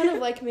 I kind of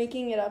like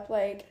making it up,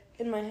 like,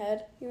 in my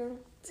head.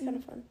 It's kind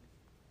of fun.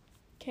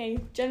 Okay,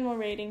 general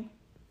rating.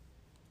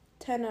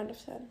 10 out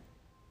of 10.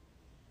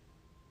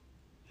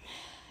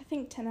 I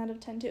think 10 out of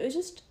 10 too.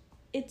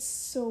 It's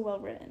so well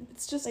written.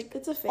 It's just, like,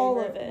 it's a favorite, all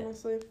of it.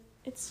 honestly.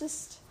 It's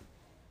just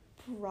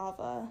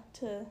brava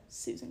to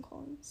Susan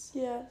Collins.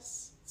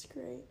 Yes, it's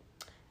great.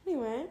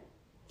 Anyway,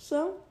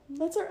 so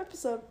that's our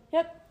episode.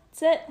 Yep,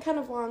 that's it. Kind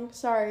of long,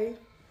 sorry.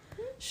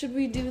 Should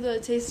we do the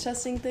taste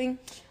testing thing?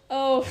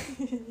 Oh,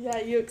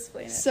 yeah, you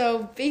explain it.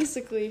 So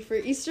basically, for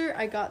Easter,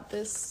 I got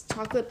this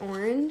chocolate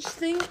orange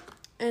thing,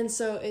 and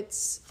so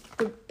it's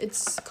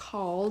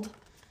called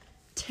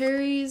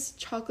Terry's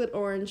Chocolate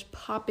Orange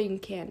Popping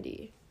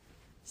Candy.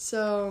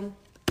 So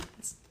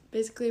it's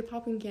basically a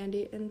popping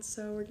candy, and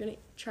so we're gonna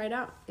try it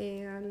out.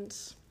 And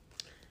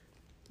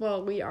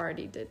well, we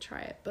already did try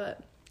it,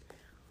 but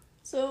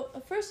So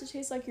at first it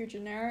tastes like your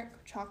generic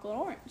chocolate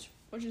orange,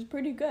 which is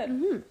pretty good.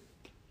 mm-hmm.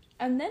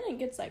 And then it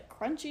gets like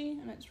crunchy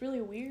and it's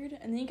really weird.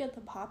 And then you get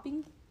the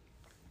popping,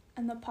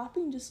 and the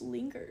popping just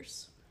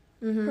lingers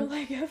for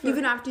like ever.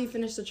 Even after you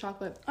finish the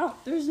chocolate. Oh,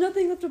 there's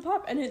nothing left to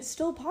pop, and it's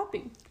still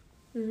popping.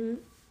 Mm-hmm.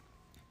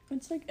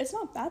 It's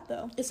not bad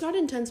though. It's not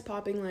intense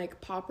popping like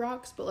pop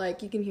rocks, but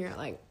like you can hear it,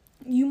 like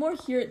You more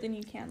hear it than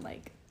you can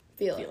like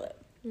feel feel it.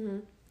 it. Mm-hmm.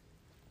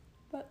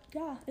 But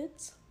yeah,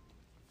 it's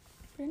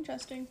pretty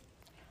interesting.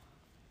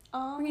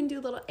 We're gonna do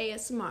a little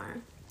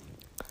ASMR.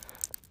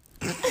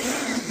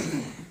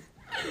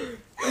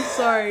 I'm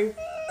sorry.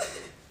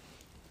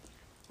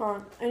 Hold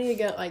on, I need to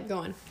get like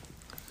going.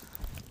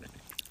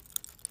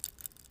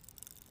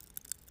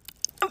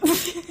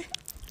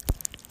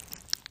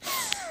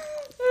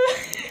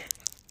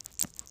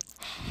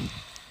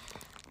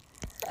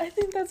 I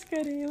think that's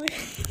good, Haley.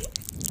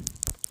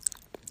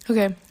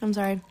 Okay, I'm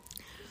sorry.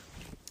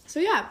 So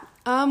yeah,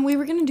 we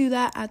were gonna do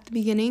that at the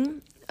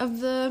beginning of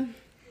the.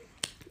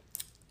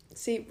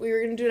 See, we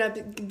were gonna do it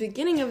at the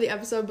beginning of the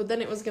episode, but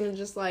then it was gonna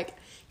just like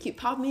keep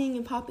popping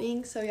and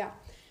popping. So yeah,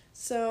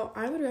 so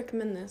I would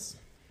recommend this.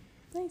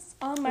 Nice.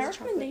 My It's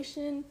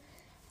recommendation,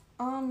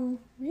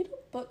 read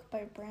a book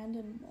by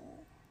Brandon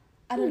Mull.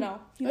 I don't know.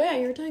 Oh yeah,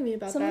 you were telling me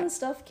about Some of the that.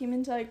 stuff came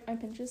into like my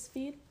Pinterest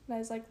feed that I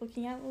was like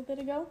looking at a little bit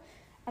ago,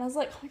 and I was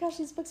like, oh my gosh,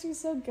 these books are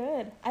so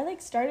good. I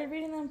like started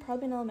reading them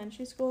probably in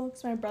elementary school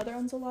because my brother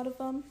owns a lot of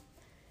them,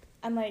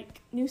 and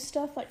like new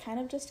stuff like kind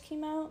of just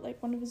came out,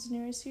 like one of his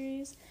newer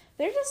series.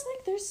 They're just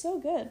like they're so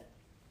good.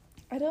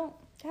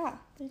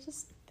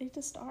 They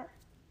just are.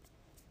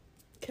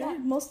 Okay. Yeah,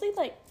 mostly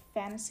like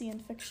fantasy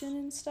and fiction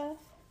and stuff.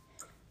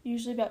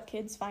 Usually about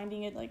kids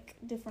finding a like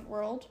different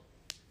world,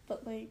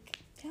 but like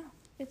yeah,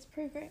 it's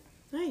pretty great.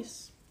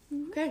 Nice.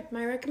 Mm-hmm. Okay,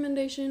 my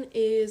recommendation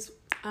is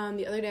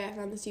the other day I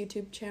found this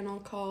YouTube channel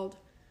called,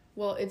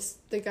 well, it's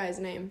the guy's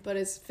name, but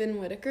it's Finn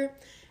Whitaker,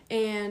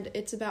 and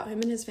it's about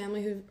him and his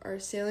family who are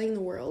sailing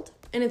the world,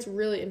 and it's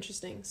really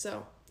interesting.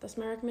 So that's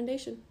my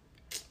recommendation.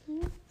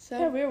 Mm-hmm. So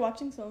Yeah, we were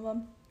watching some of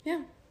them.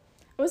 yeah,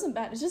 It wasn't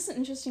bad. It's just an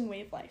interesting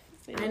way of life.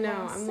 They I live know. on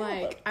a I'm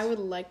sailboat. like, I would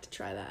like to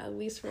try that at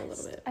least for a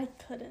little bit. I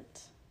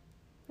couldn't.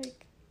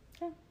 Like,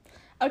 yeah.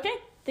 Okay,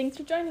 thanks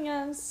for joining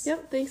us.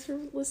 Yep. Thanks for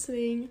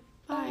listening.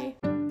 Bye.